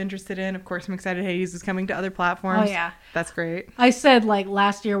throughout that I'm interested in. Of course, I'm excited Hades is coming to other platforms. Oh, yeah. That's great. I said, like,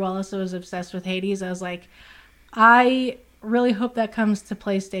 last year while Alyssa was obsessed with Hades, I was like, I really hope that comes to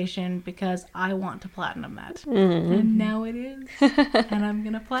PlayStation because I want to platinum that. And now it is. And I'm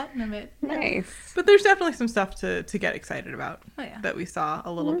going to platinum it. Nice. But there's definitely some stuff to get excited about Oh, yeah. that we saw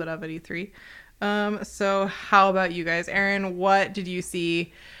a little bit of at E3. So how about you guys? Erin, what did you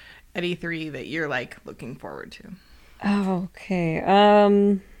see at E3 that you're, like, looking forward to? Oh, okay.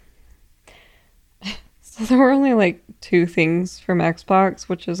 So there were only like 2 things from Xbox,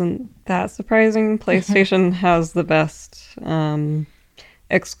 which isn't that surprising. PlayStation has the best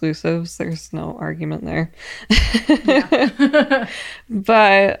exclusives. There's no argument there.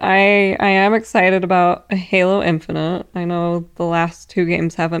 But I am excited about Halo Infinite. I know the last 2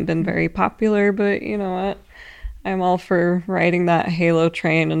 games haven't been very popular, but you know what? I'm all for riding that Halo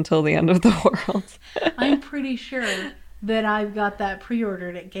train until the end of the world. I'm pretty sure that I've got that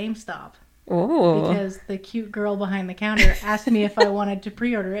pre-ordered at GameStop. Oh. Because the cute girl behind the counter asked me if I wanted to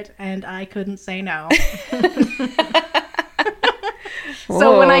pre-order it, and I couldn't say no.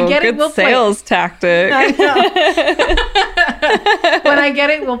 So when I get it, we'll play it. Sales tactic. I know. When I get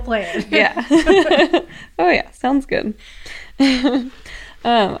it, we'll play it. Yeah. Oh yeah, sounds good. I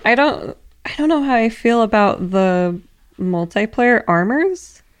don't know how I feel about the multiplayer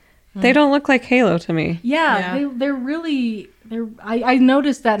armors. They don't look like Halo to me. Yeah. They're really. I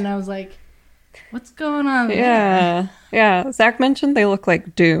noticed that, and I was like, "What's going on?" Yeah, yeah. Zach mentioned they look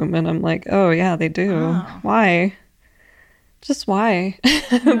like Doom, and I'm like, "Oh yeah, they do. Oh. Why? Just why?"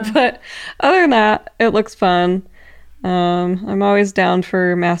 But other than that, it looks fun. I'm always down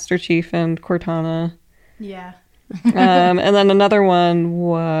for Master Chief and Cortana. Yeah. And then another one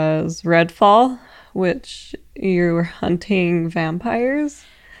was Redfall, which you're hunting vampires.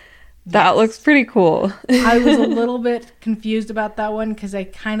 That looks pretty cool. I was a little bit confused about that one because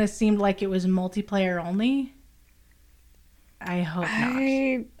it kind of seemed like it was multiplayer only. I hope not.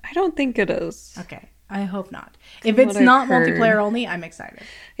 I don't think it is. Okay. I hope not. If it's not multiplayer only, I'm excited.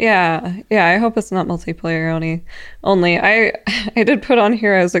 Yeah, I hope it's not multiplayer only. I did put on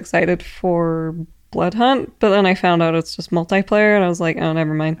here I was excited for Blood Hunt, but then I found out it's just multiplayer, and I was like, oh,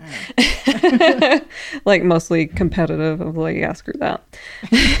 never mind. Like, mostly competitive. I was like, yeah, screw that.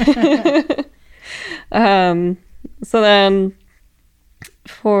 So then,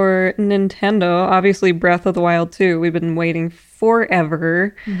 for Nintendo, obviously Breath of the Wild 2, we've been waiting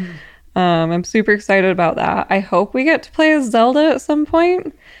forever. Mm-hmm. I'm super excited about that. I hope we get to play as Zelda at some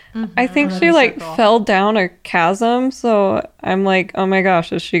point. Mm-hmm. I think she fell down a chasm, so I'm like, oh my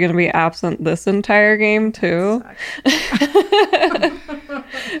gosh, is she going to be absent this entire game too?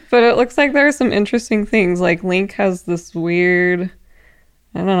 But it looks like there are some interesting things. Like Link has this weird,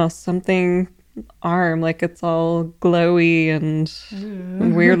 I don't know, something arm, like it's all glowy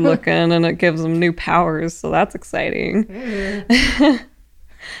and weird looking, and it gives him new powers, so that's exciting.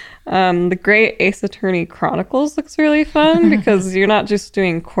 The Great Ace Attorney Chronicles looks really fun because you're not just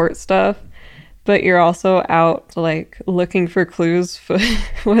doing court stuff, but you're also out like looking for clues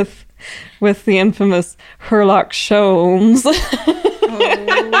with the infamous Sherlock Sholmes.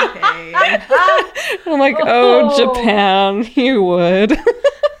 Okay. I'm like, oh, Japan, you would.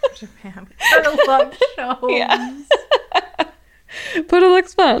 Japan. Sherlock Sholmes. Yeah. But it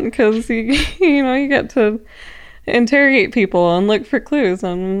looks fun because you get to interrogate people and look for clues,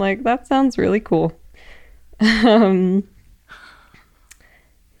 and I'm like, that sounds really cool.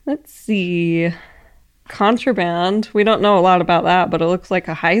 Let's see. Contraband. We don't know a lot about that, but it looks like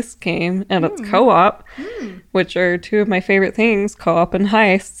a heist game, and it's co-op, which are 2 of my favorite things, co-op and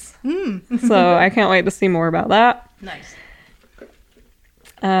heists. So I can't wait to see more about that. Nice.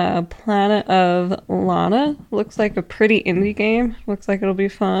 Planet of Lana looks like a pretty indie game. Looks like it'll be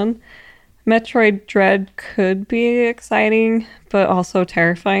fun. Metroid Dread could be exciting, but also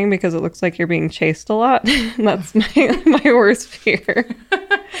terrifying because it looks like you're being chased a lot. That's my worst fear.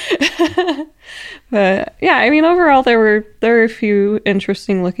 But yeah, I mean, overall, there were a few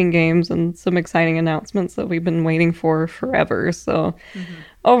interesting looking games and some exciting announcements that we've been waiting for forever. So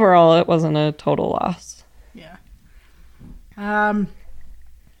overall, it wasn't a total loss. Yeah.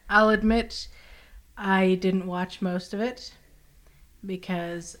 I'll admit I didn't watch most of it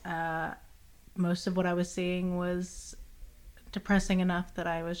because most of what I was seeing was depressing enough that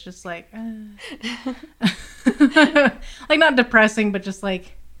I was just like, like not depressing, but just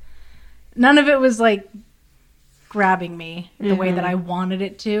like none of it was like grabbing me the way that I wanted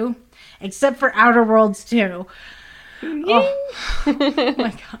it to, except for Outer Worlds 2. Oh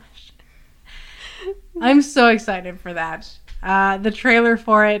my gosh. I'm so excited for that. The trailer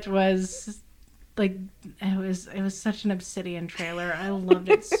for it was like it was such an Obsidian trailer. I loved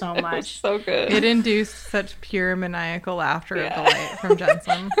it so It was much. so good. It induced such pure maniacal laughter and delight from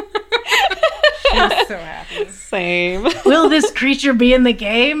Jensen. She was so happy. Same. Will this creature be in the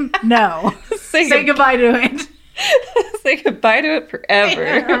game? No. Say goodbye to it. Say goodbye to it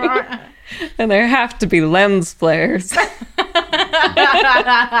forever. And there have to be lens flares. So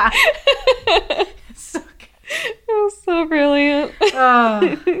good. It was so brilliant.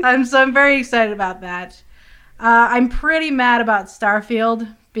 I'm very excited about that. I'm pretty mad about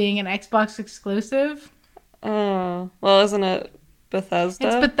Starfield being an Xbox exclusive. Oh, well, isn't it Bethesda?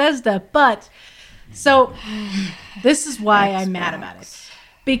 It's Bethesda, but so this is why I'm mad about it.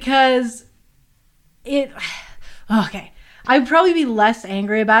 Because okay. I'd probably be less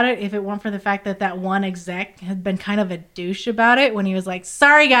angry about it if it weren't for the fact that that one exec had been kind of a douche about it when he was like,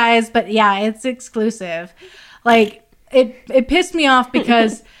 sorry guys, but yeah, it's exclusive. Like, it pissed me off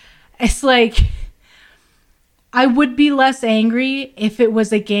because it's like, I would be less angry if it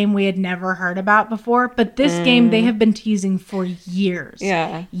was a game we had never heard about before, but this game they have been teasing for years.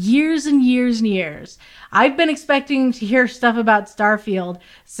 Yeah. Years and years and years. I've been expecting to hear stuff about Starfield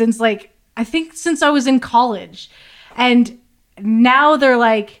since I think since I was in college. And now they're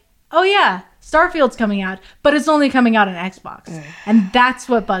like, oh yeah, Starfield's coming out, but it's only coming out on Xbox. And that's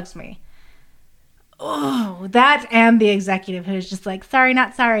what bugs me. Oh, that and the executive who's just like, sorry,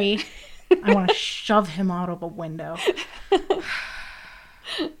 not sorry. I want to shove him out of a window.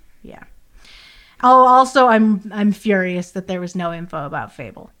 Yeah. Oh, also, I'm furious that there was no info about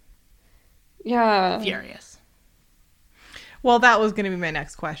Fable. Yeah. Furious. Well, that was going to be my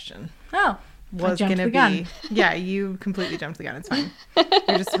next question. Oh. Was jumped going to the gun. be... Yeah, you completely jumped the gun. It's fine.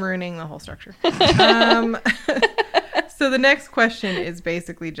 You're just ruining the whole structure. So the next question is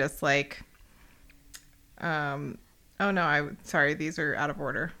basically just like... oh no, sorry, these are out of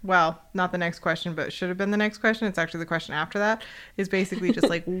order. Well, not the next question, but should have been the next question. It's actually the question after that. Is basically just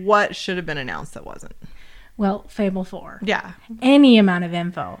like what should have been announced that wasn't. Well, Fable 4. Yeah. Any amount of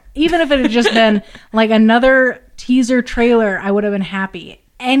info. Even if it had just been like another teaser trailer, I would have been happy.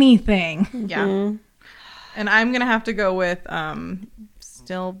 Anything. Yeah. And I'm gonna have to go with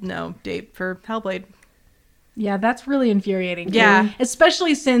still no date for Hellblade. Yeah, that's really infuriating. Too. Yeah.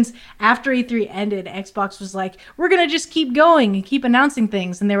 Especially since after E3 ended, Xbox was like, we're going to just keep going and keep announcing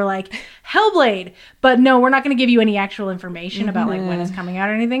things. And they were like, Hellblade. But no, we're not going to give you any actual information about like when it's coming out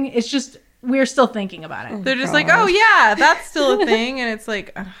or anything. It's just, we're still thinking about it. They're just like, oh yeah, that's still a thing. And it's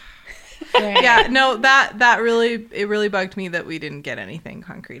like, yeah, no, that really bugged me that we didn't get anything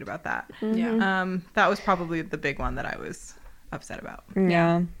concrete about that. Yeah. That was probably the big one that I was upset about.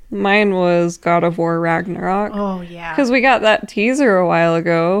 Yeah. Mine was God of War Ragnarok. Oh, yeah. Because we got that teaser a while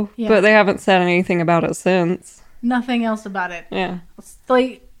ago, Yeah. but they haven't said anything about it since. Nothing else about it. Yeah. It's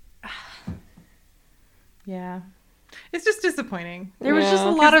like, Yeah. It's just disappointing. there was just a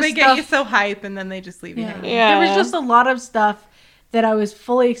Yeah. lot of They stuff. get you so hype and then they just leave you Yeah. hanging. Yeah. There was just a lot of stuff that I was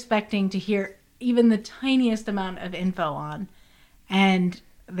fully expecting to hear even the tiniest amount of info on. And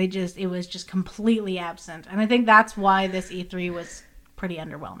it was just completely absent. And I think that's why this E3 was pretty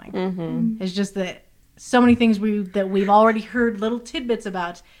underwhelming. Mm-hmm. It's just that so many things that we've already heard little tidbits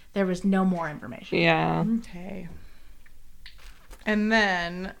about, there was no more information. Yeah. Okay. And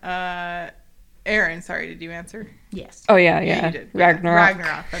then, Aaron, sorry, did you answer? Yes. Oh, yeah. You did. Ragnarok.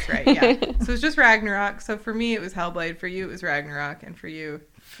 Ragnarok, that's right, yeah. So it's just Ragnarok. So for me, it was Hellblade. For you, it was Ragnarok. And for you,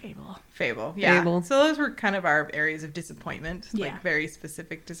 Fable. Yeah. Fable. So those were kind of our areas of disappointment, Yeah. like very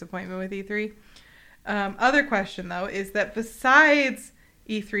specific disappointment with E3. Other question, though, is that besides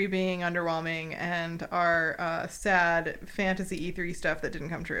E3 being underwhelming and our sad fantasy E3 stuff that didn't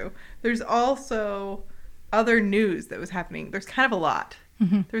come true, there's also other news that was happening. There's kind of a lot.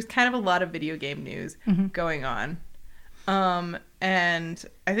 Mm-hmm. There's kind of a lot of video game news going on. And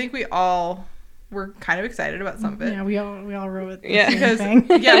I think we all were kind of excited about some of it. Yeah, we all wrote the Yeah. same Because thing.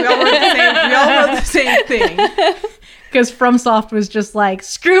 yeah, we all wrote the same thing. Because FromSoft was just like,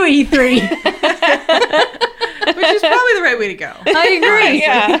 screw E3. Which is probably the right way to go. I agree.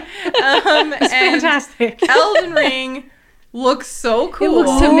 Yeah. It's and fantastic. Elden Ring looks so cool. It looks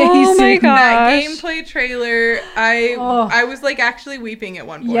Oh amazing. my That gosh. gameplay trailer, I Oh. was like actually weeping at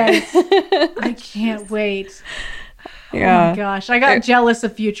one point. Yes. I can't wait. Oh Yeah. my gosh. I got jealous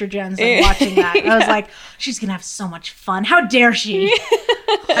of future gens and watching that. I was like, she's going to have so much fun. How dare she?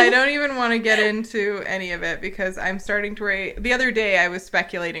 I don't even want to get into any of it because I'm starting to rate. The other day I was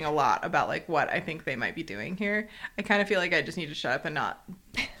speculating a lot about like what I think they might be doing here. I kind of feel like I just need to shut up and not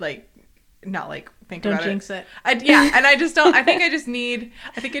think Don't about jinx it. Yeah, and I just don't. I think I just need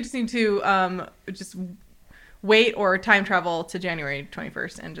to just wait or time travel to January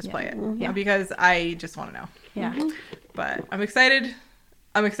 21st and just play it. Yeah. Because I just want to know. Yeah. But I'm excited.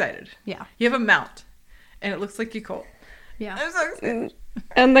 Yeah. You have a mount, and it looks like you Colt. Yeah. I'm so excited.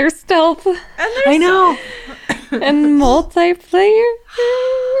 And there's stealth And I know. and multiplayer,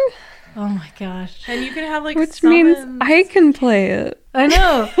 Oh my gosh. And you can have like which means summons. I can play it. I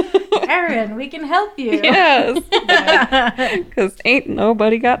know. Erin, we can help you. Yes, because ain't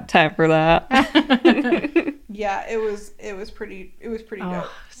nobody got time for that. Yeah, it was pretty dope.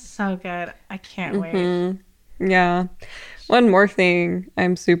 Oh, so good. I can't wait. Mhm. Yeah. One more thing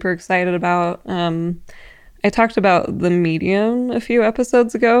I'm super excited about. I talked about The Medium a few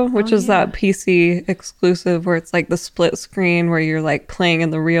episodes ago, which is that PC exclusive where it's like the split screen where you're like playing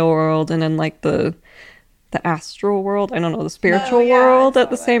in the real world and in like the astral world. I don't know, the spiritual world at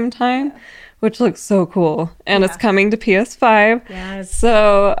the same time, which looks so cool. And it's coming to PS5. Yes.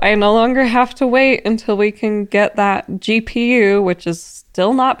 So I no longer have to wait until we can get that GPU, which has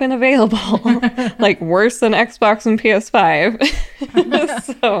still not been available, like worse than Xbox and PS5.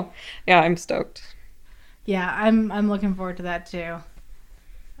 So yeah, I'm stoked. Yeah, I'm looking forward to that too.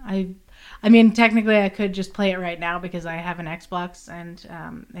 I mean, technically, I could just play it right now because I have an Xbox and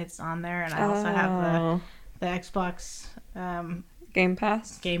it's on there, and I also have the Xbox Game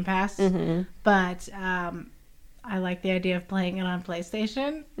Pass. Game Pass. Mm-hmm. But I like the idea of playing it on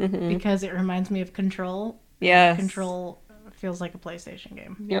PlayStation because it reminds me of Control. Yes. Control feels like a PlayStation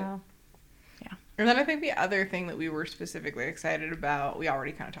game. Yep. Yeah. Yeah. And then I think the other thing that we were specifically excited about, we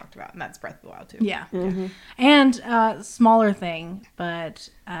already kind of talked about, and that's Breath of the Wild too. Yeah. And smaller thing, but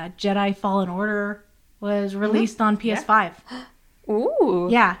Jedi Fallen Order was released on PS5. Ooh.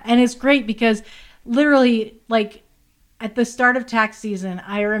 Yeah, and it's great because literally, like, at the start of tax season,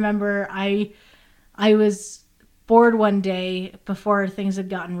 I remember I was bored one day before things had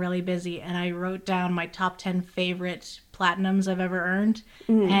gotten really busy, and I wrote down my top 10 favorite platinums I've ever earned,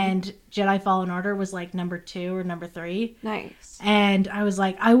 and Jedi Fallen Order was like number 2 or number 3. Nice. And I was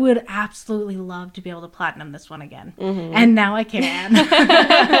like, I would absolutely love to be able to platinum this one again. And now I can.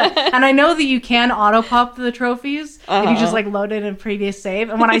 And I know that you can auto pop the trophies and you just like load it in previous save.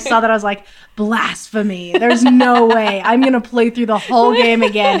 And when I saw that, I was like, blasphemy. There's no way. I'm going to play through the whole game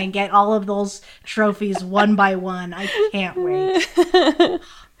again and get all of those trophies one by one. I can't wait.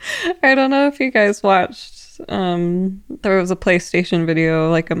 I don't know if you guys watched, there was a PlayStation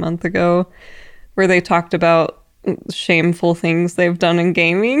video like a month ago where they talked about shameful things they've done in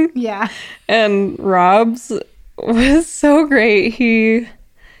gaming. Yeah. And Rob's was so great. He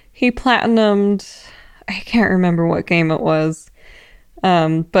platinumed, I can't remember what game it was.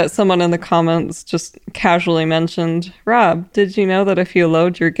 But someone in the comments just casually mentioned, Rob, did you know that if you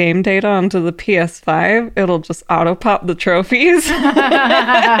load your game data onto the PS5, it'll just auto pop the trophies?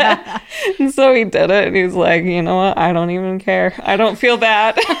 And so he did it, and he's like, you know what? I don't even care. I don't feel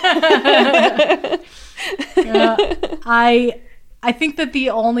bad. I think that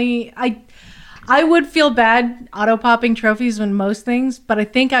I would feel bad auto popping trophies in most things, but I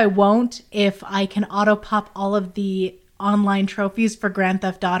think I won't if I can auto pop all of the online trophies for Grand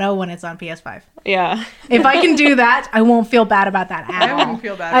Theft Auto when it's on PS5. Yeah. If I can do that, I won't feel bad about that at all. I wouldn't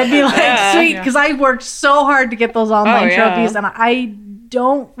feel bad. I'd be about like, that. sweet, because I worked so hard to get those online trophies, and I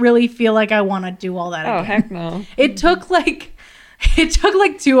don't really feel like I want to do all that Oh, again. heck no. It took like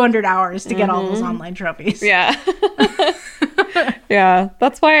 200 hours to get all those online trophies. Yeah. Yeah.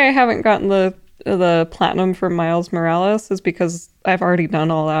 That's why I haven't gotten the platinum for Miles Morales, is because I've already done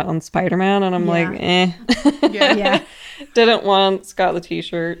all that on Spider-Man, and I'm like, eh. Yeah. Did it once, got the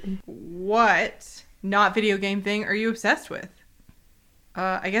t-shirt. What not video game thing are you obsessed with?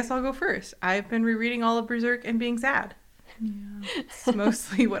 I guess I'll go first. I've been rereading all of Berserk and being sad. Yeah. It's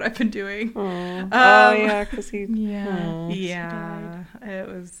mostly what I've been doing. Oh yeah, because he. Yeah. Oh, Yeah, it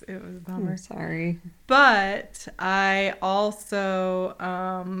was a bummer. I'm sorry. But I also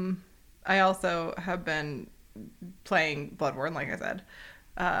have been playing Bloodborne, like I said.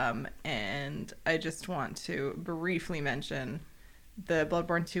 And I just want to briefly mention the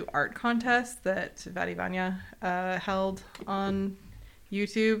Bloodborne 2 art contest that Vadi Vanya held on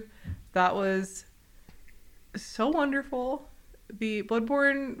YouTube. That was so wonderful. The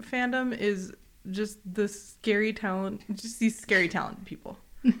Bloodborne fandom is just the scary talent, just these scary talented people.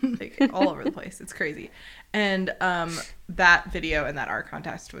 Like all over the place. It's crazy. And that video and that art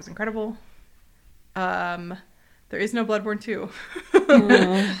contest was incredible. There is no Bloodborne 2.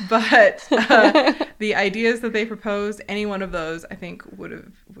 But the ideas that they proposed, any one of those, I think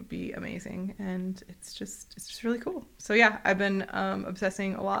would be amazing. And it's just really cool. So yeah, I've been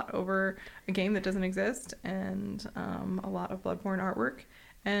obsessing a lot over a game that doesn't exist, and a lot of Bloodborne artwork,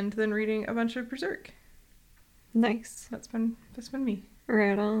 and then reading a bunch of Berserk. Nice. That's been me.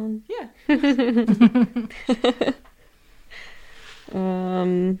 Right on. Yeah.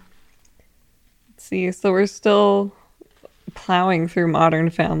 Let's see. So we're still plowing through Modern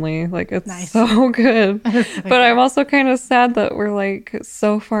Family. Like, it's Nice. so good. But I'm also kind of sad that we're like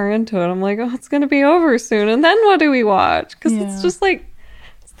so far into it. I'm like, oh, it's gonna be over soon, and then what do we watch? Because Yeah. it's just like,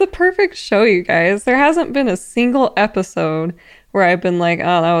 it's the perfect show, you guys. There hasn't been a single episode where I've been like,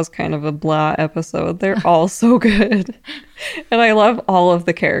 oh, that was kind of a blah episode. They're all so good. And I love all of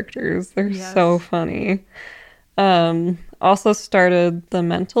the characters. They're Yes. so funny. Also started The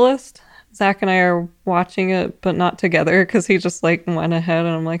Mentalist. Zach and I are watching it, but not together because he just like went ahead,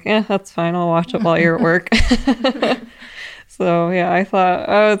 and I'm like, that's fine. I'll watch it while you're at work. So yeah, I thought,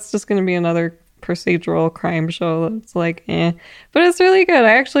 oh, it's just going to be another procedural crime show that's like, but it's really good.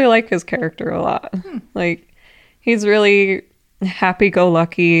 I actually like his character a lot. Like, he's really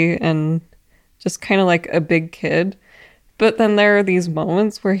happy-go-lucky and just kind of like a big kid. But then there are these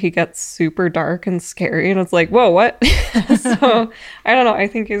moments where he gets super dark and scary, and it's like, whoa, what? So, I don't know. I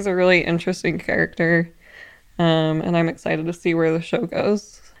think he's a really interesting character, and I'm excited to see where the show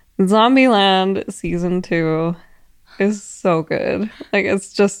goes. Zombieland Season 2 is so good. Like,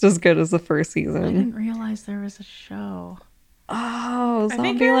 it's just as good as the first I season. didn't realize there was a show. Oh, I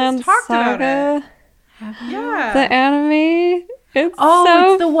think Aaron's Zombieland talked about Saga. Have you? Yeah. The anime. It's Oh,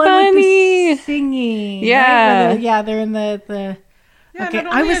 so it's the one funny. with the singing. Yeah. Right? Yeah, they're in the Yeah, Okay,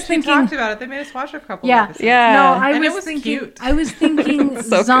 not I only was has she thinking- talked about it, they made us watch a couple Yeah. of episodes. Yeah. No, I And was, it was thinking. cute. I was thinking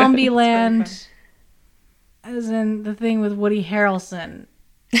So good. Zombieland, It's as in the thing with Woody Harrelson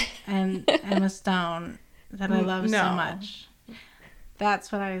and Emma Stone that I love so No. much.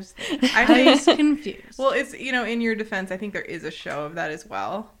 That's what I was thinking. I I was think, confused. well, it's, in your defense, I think there is a show of that as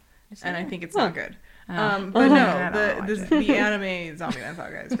well. And I think it's not good. But I no, don't watch the anime Zombieland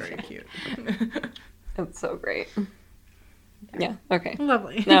Saga is very cute. It's so great. Yeah. Okay.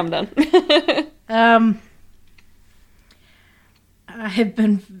 Lovely. Now I'm done. I have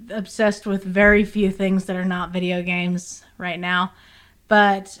been obsessed with very few things that are not video games right now.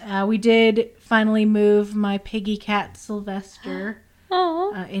 But we did finally move my piggy cat Sylvester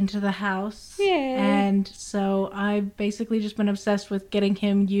Aw. into the house. Yay. And so I've basically just been obsessed with getting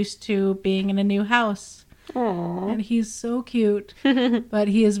him used to being in a new house. Aw. And he's so cute. But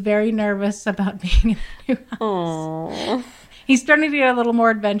he is very nervous about being in a new house. Aw. He's starting to get a little more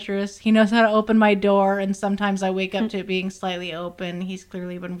adventurous. He knows how to open my door, and sometimes I wake up to it being slightly open. He's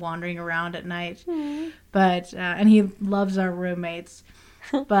clearly been wandering around at night. But and he loves our roommates.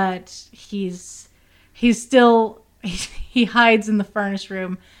 But he's still he hides in the furnace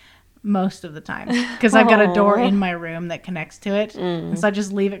room most of the time because I've got a door Aw. in my room that connects to it. And so I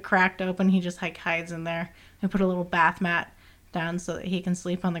just leave it cracked open. He just like hides in there. I put a little bath mat down so that he can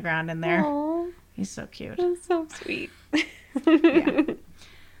sleep on the ground in there. Aw. He's so cute. That's so sweet. Yeah.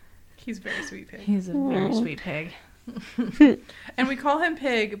 He's a very sweet pig. He's a very sweet pig. And we call him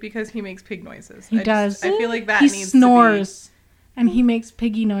Pig because he makes pig noises. He I does. I feel like that He needs snores and he makes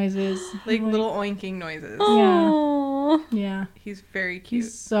piggy noises. to be like little oinking noises. Aw. Yeah. He's very cute.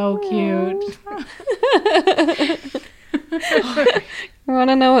 He's so cute. You want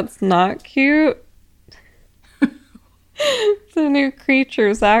to know what's not cute? The new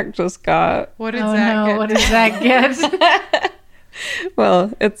creature Zach just got. What did Oh Zach no, get? what does that get?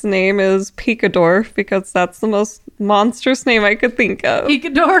 Well, its name is Picador because that's the most monstrous name I could think of.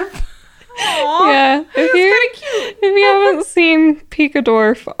 Picador. Aw, Yeah, that's kind of cute. if you haven't seen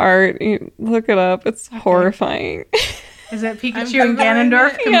Picador art, look it up. It's horrifying. Is it I'm Pikachu and Googling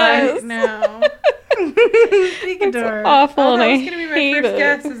Ganondorf it Yes. right now. Picador. Awful, Oh, and that I was gonna be my hate first it.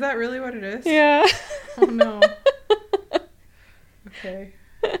 guess. Is that really what it is? Yeah. Oh no. Okay.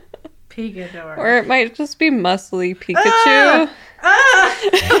 Picador. Or it might just be muscly Pikachu.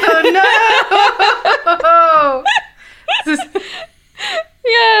 Oh no! This is-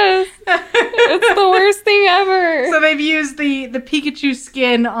 Yes. It's the worst thing ever. so they've used the Pikachu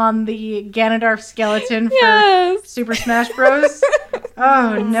skin on the Ganondorf skeleton for Yes. Super Smash Bros.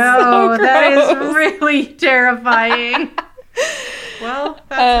 Oh no, So that is gross. really terrifying. Well,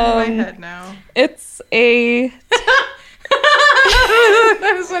 that's in my Um, head now. It's a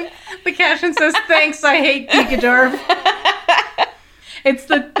That's when the caption says, "Thanks, I hate Picador." It's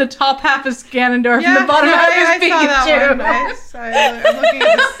the top half is Ganondorf and the bottom half is I saw that Pikachu. one. I'm looking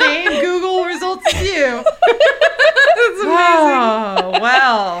at the same Google results as you. That's amazing. Oh,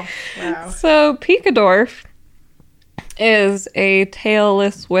 well. Wow. So Picadorf is a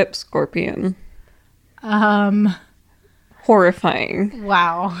tailless whip scorpion. Horrifying.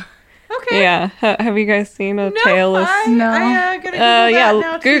 Wow. Okay. Yeah. Have you guys seen a No, tailless? I gotta Google Yeah. that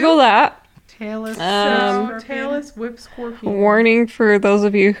now, Google too. that. Tailless. Tailless whip scorpion. Warning for those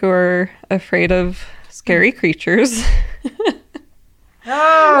of you who are afraid of scary creatures.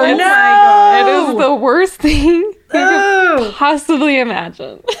 Oh, It's- no! It is the worst thing you could possibly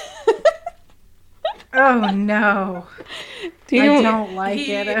imagine. Oh, no. Do I you? don't like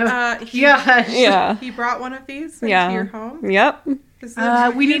it. Oh, He gosh. Yeah. He brought one of these into Yeah. your home. Yep. This lives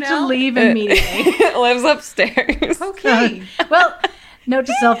with We you need to now? leave immediately. It lives upstairs. Okay. Well, note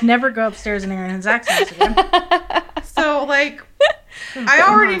to self, never go upstairs in Aaron and Zach's house again. So like, I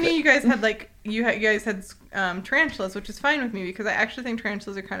already knew you guys had like you guys had tarantulas, which is fine with me because I actually think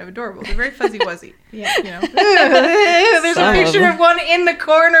tarantulas are kind of adorable. They're very fuzzy wuzzy. Yeah. You know. There's Some a of picture them. of one in the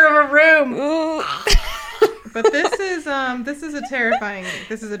corner of a room. Ooh. But this is a terrifying.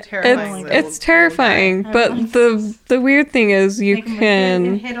 This is a terrifying. It's terrifying, guy. but the weird thing is you Make 'em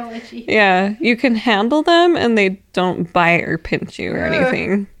can hit all itchy. yeah, you can handle them and they don't bite or pinch you or Ugh.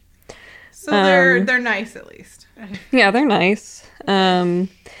 anything. So they're nice at least. Yeah, they're nice.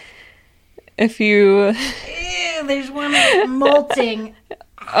 If you Ew, there's one molting.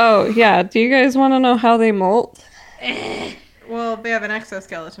 oh yeah, do you guys want to know how they molt? Well, they have an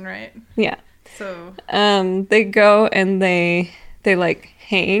exoskeleton, right? Yeah. So They go and they like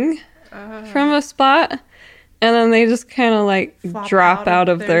hang from a spot and then they just kind of like Flop drop out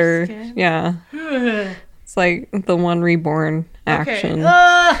of their skin? yeah. Ugh. It's like the one reborn action.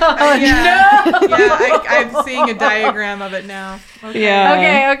 Oh, yeah, yeah. I'm seeing a diagram of it now. Okay.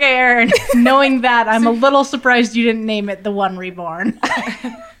 Yeah. Okay, Aaron. Knowing that, I'm a little surprised you didn't name it the One Reborn.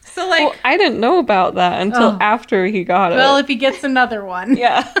 So like, Well, I didn't know about that until Oh. after he got Well, it. if he gets another one.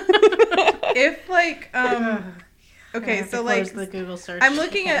 Yeah. if like okay, so like the Google search. I'm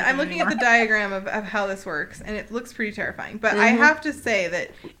looking at the diagram of how this works, and it looks pretty terrifying. But I have to say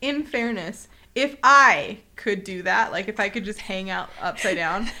that, in fairness, if I could do that, like if I could just hang out upside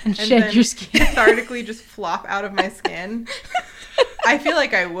down And shed then your skin. cathartically just flop out of my skin, I feel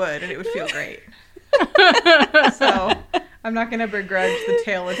like I would, and it would feel great. So I'm not gonna begrudge the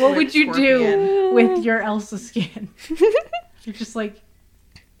tailless. What whip would you scorpion. do with your Elsa skin? You're just like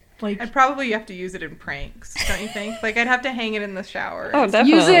I'd probably have to use it in pranks, don't you think? Like I'd have to hang it in the shower. Oh,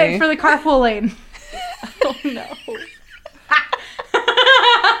 definitely. use it for the carpool lane. Oh no.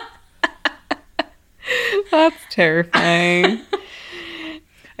 That's terrifying.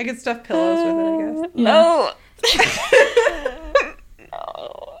 I could stuff pillows with it, I guess. No.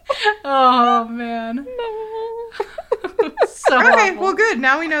 Oh man. So Okay, awful. well, good.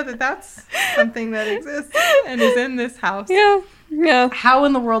 Now we know that that's something that exists and is in this house. Yeah. Yeah. How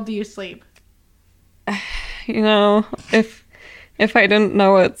in the world do you sleep? You know, if I didn't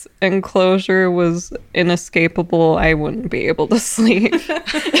know its enclosure was inescapable, I wouldn't be able to sleep.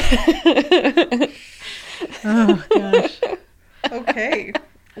 Oh gosh. Okay.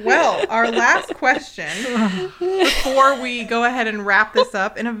 Well, our last question before we go ahead and wrap this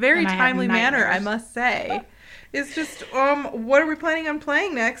up in a very And I have timely manner, I nightmares. must say, is just what are we planning on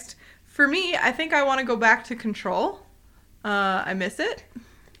playing next? For me, I think I want to go back to Control. I miss it,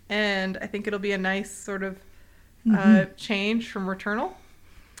 and I think it'll be a nice sort of change from Returnal.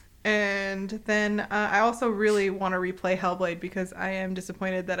 And then I also really want to replay Hellblade because I am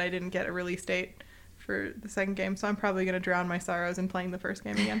disappointed that I didn't get a release date for the second game, so I'm probably going to drown my sorrows in playing the first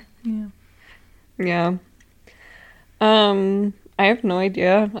game again. Yeah. Yeah. I have no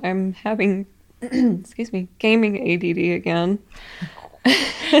idea. I'm having excuse me, gaming ADD again.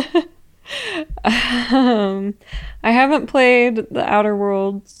 I haven't played the Outer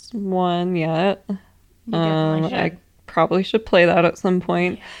Worlds one yet. You definitely should. I probably should play that at some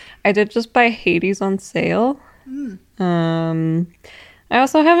point. I did just buy Hades on sale. I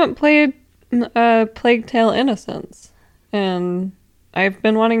also haven't played Plague Tale Innocence, and I've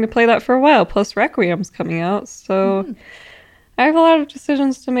been wanting to play that for a while. Plus Requiem's coming out, so I have a lot of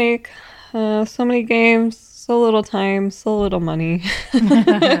decisions to make. So many games, so little time, so little money.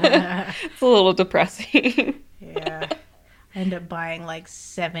 It's a little depressing. Yeah. I end up buying like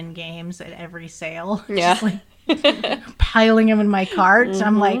 7 games at every sale. Yeah. Just like piling them in my cart.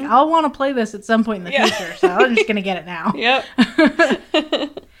 I'm like, I'll want to play this at some point in the future, so I'm just going to get it now. Yep.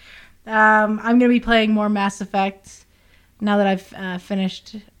 I'm going to be playing more Mass Effect now that I've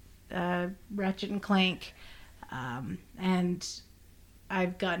finished Ratchet and Clank. And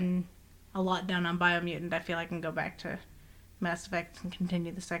I've gotten a lot done on Biomutant. I feel I can go back to Mass Effect and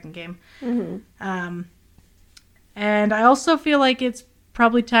continue the second game. And I also feel like it's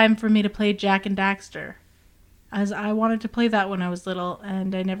probably time for me to play Jak and Daxter, as I wanted to play that when I was little,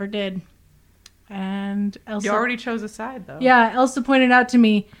 and I never did. And Elsa, You already chose a side, though. yeah, Elsa pointed out to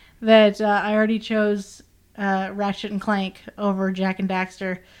me that I already chose Ratchet and Clank over Jak and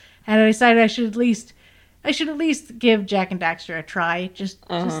Daxter, and I decided I should at least give Jak and Daxter a try, just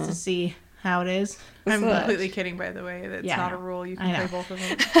to see how it is. I'm that? completely kidding, by the way. That's Yeah, not a rule. You I can know. play both of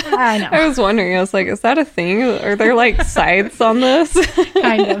them. I know, I was wondering, I was like, is that a thing? Are there like sides on this?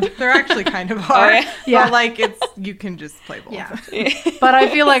 kind of. They're actually kind of hard. yeah. Yeah. But like you can just play both. Yeah. of them. But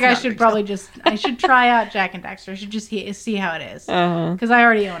I feel like I not a should big probably I should try out Jak and Daxter. I should just see how it is. Uh-huh. Because I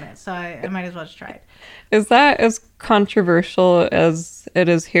already own it, so I might as well just try it. Is that as controversial as it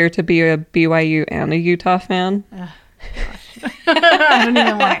is here to be a BYU and a Utah fan? I don't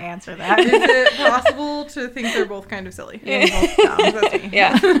even want to answer that. Is it possible to think they're both kind of silly? They're both dumb. That's me.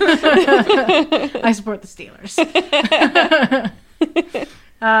 Yeah. I support the Steelers.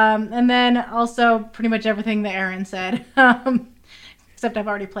 And then also pretty much everything that Aaron said, except I've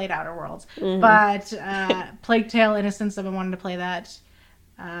already played Outer Worlds. But Plague Tale: Innocence, I've been wanting to play that.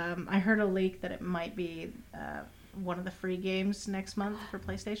 I heard a leak that it might be one of the free games next month for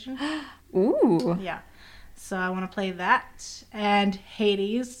PlayStation. Ooh. Yeah. So I want to play that. And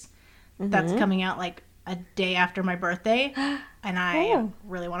Hades, that's coming out like a day after my birthday. And I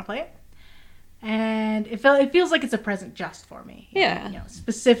really want to play it. And it feels like it's a present just for me. Yeah. You know,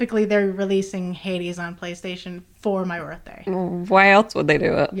 specifically, they're releasing Hades on PlayStation for my birthday. Why else would they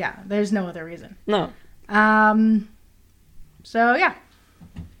do it? Yeah, there's no other reason. No. So yeah,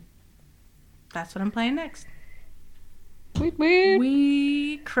 that's what I'm playing next. Weird.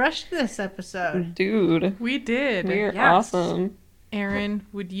 We crushed this episode. Dude. We did. We're Yes. awesome. Aaron,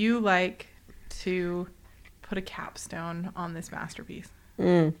 would you like to put a capstone on this masterpiece?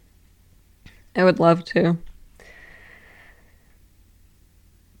 I would love to.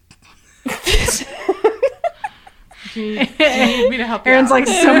 Do you need me to help you Aaron's out? like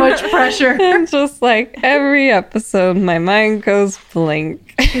so much pressure. And just like every episode, my mind goes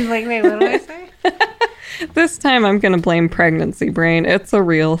blank. She's like, wait, what did I say? This time I'm going to blame pregnancy brain. It's a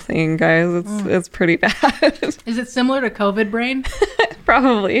real thing, guys. It's pretty bad. Is it similar to COVID brain?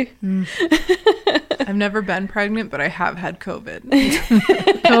 Probably. I've never been pregnant, but I have had COVID.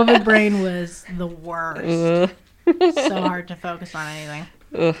 COVID brain was the worst. Ugh. So hard to focus on anything.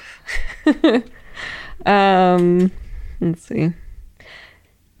 Ugh. Let's see.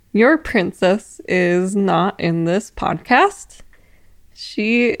 Your princess is not in this podcast.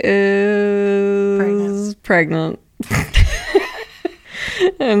 She is pregnant.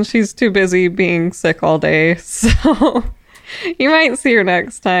 And she's too busy being sick all day. So you might see her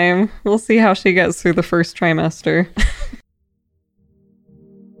next time. We'll see how she gets through the first trimester.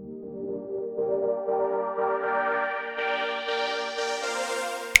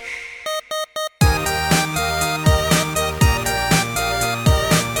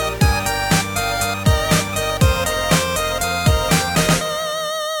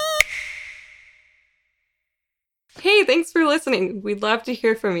 Hey, thanks for listening. We'd love to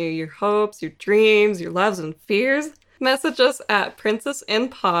hear from you. Your hopes, your dreams, your loves and fears. Message us at Princess in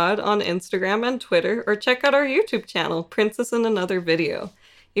Pod on Instagram and Twitter, or check out our YouTube channel, Princess in Another Video.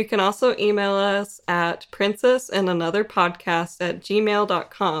 You can also email us at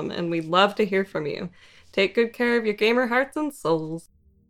princessinanotherpodcast@gmail.com, and we'd love to hear from you. Take good care of your gamer hearts and souls.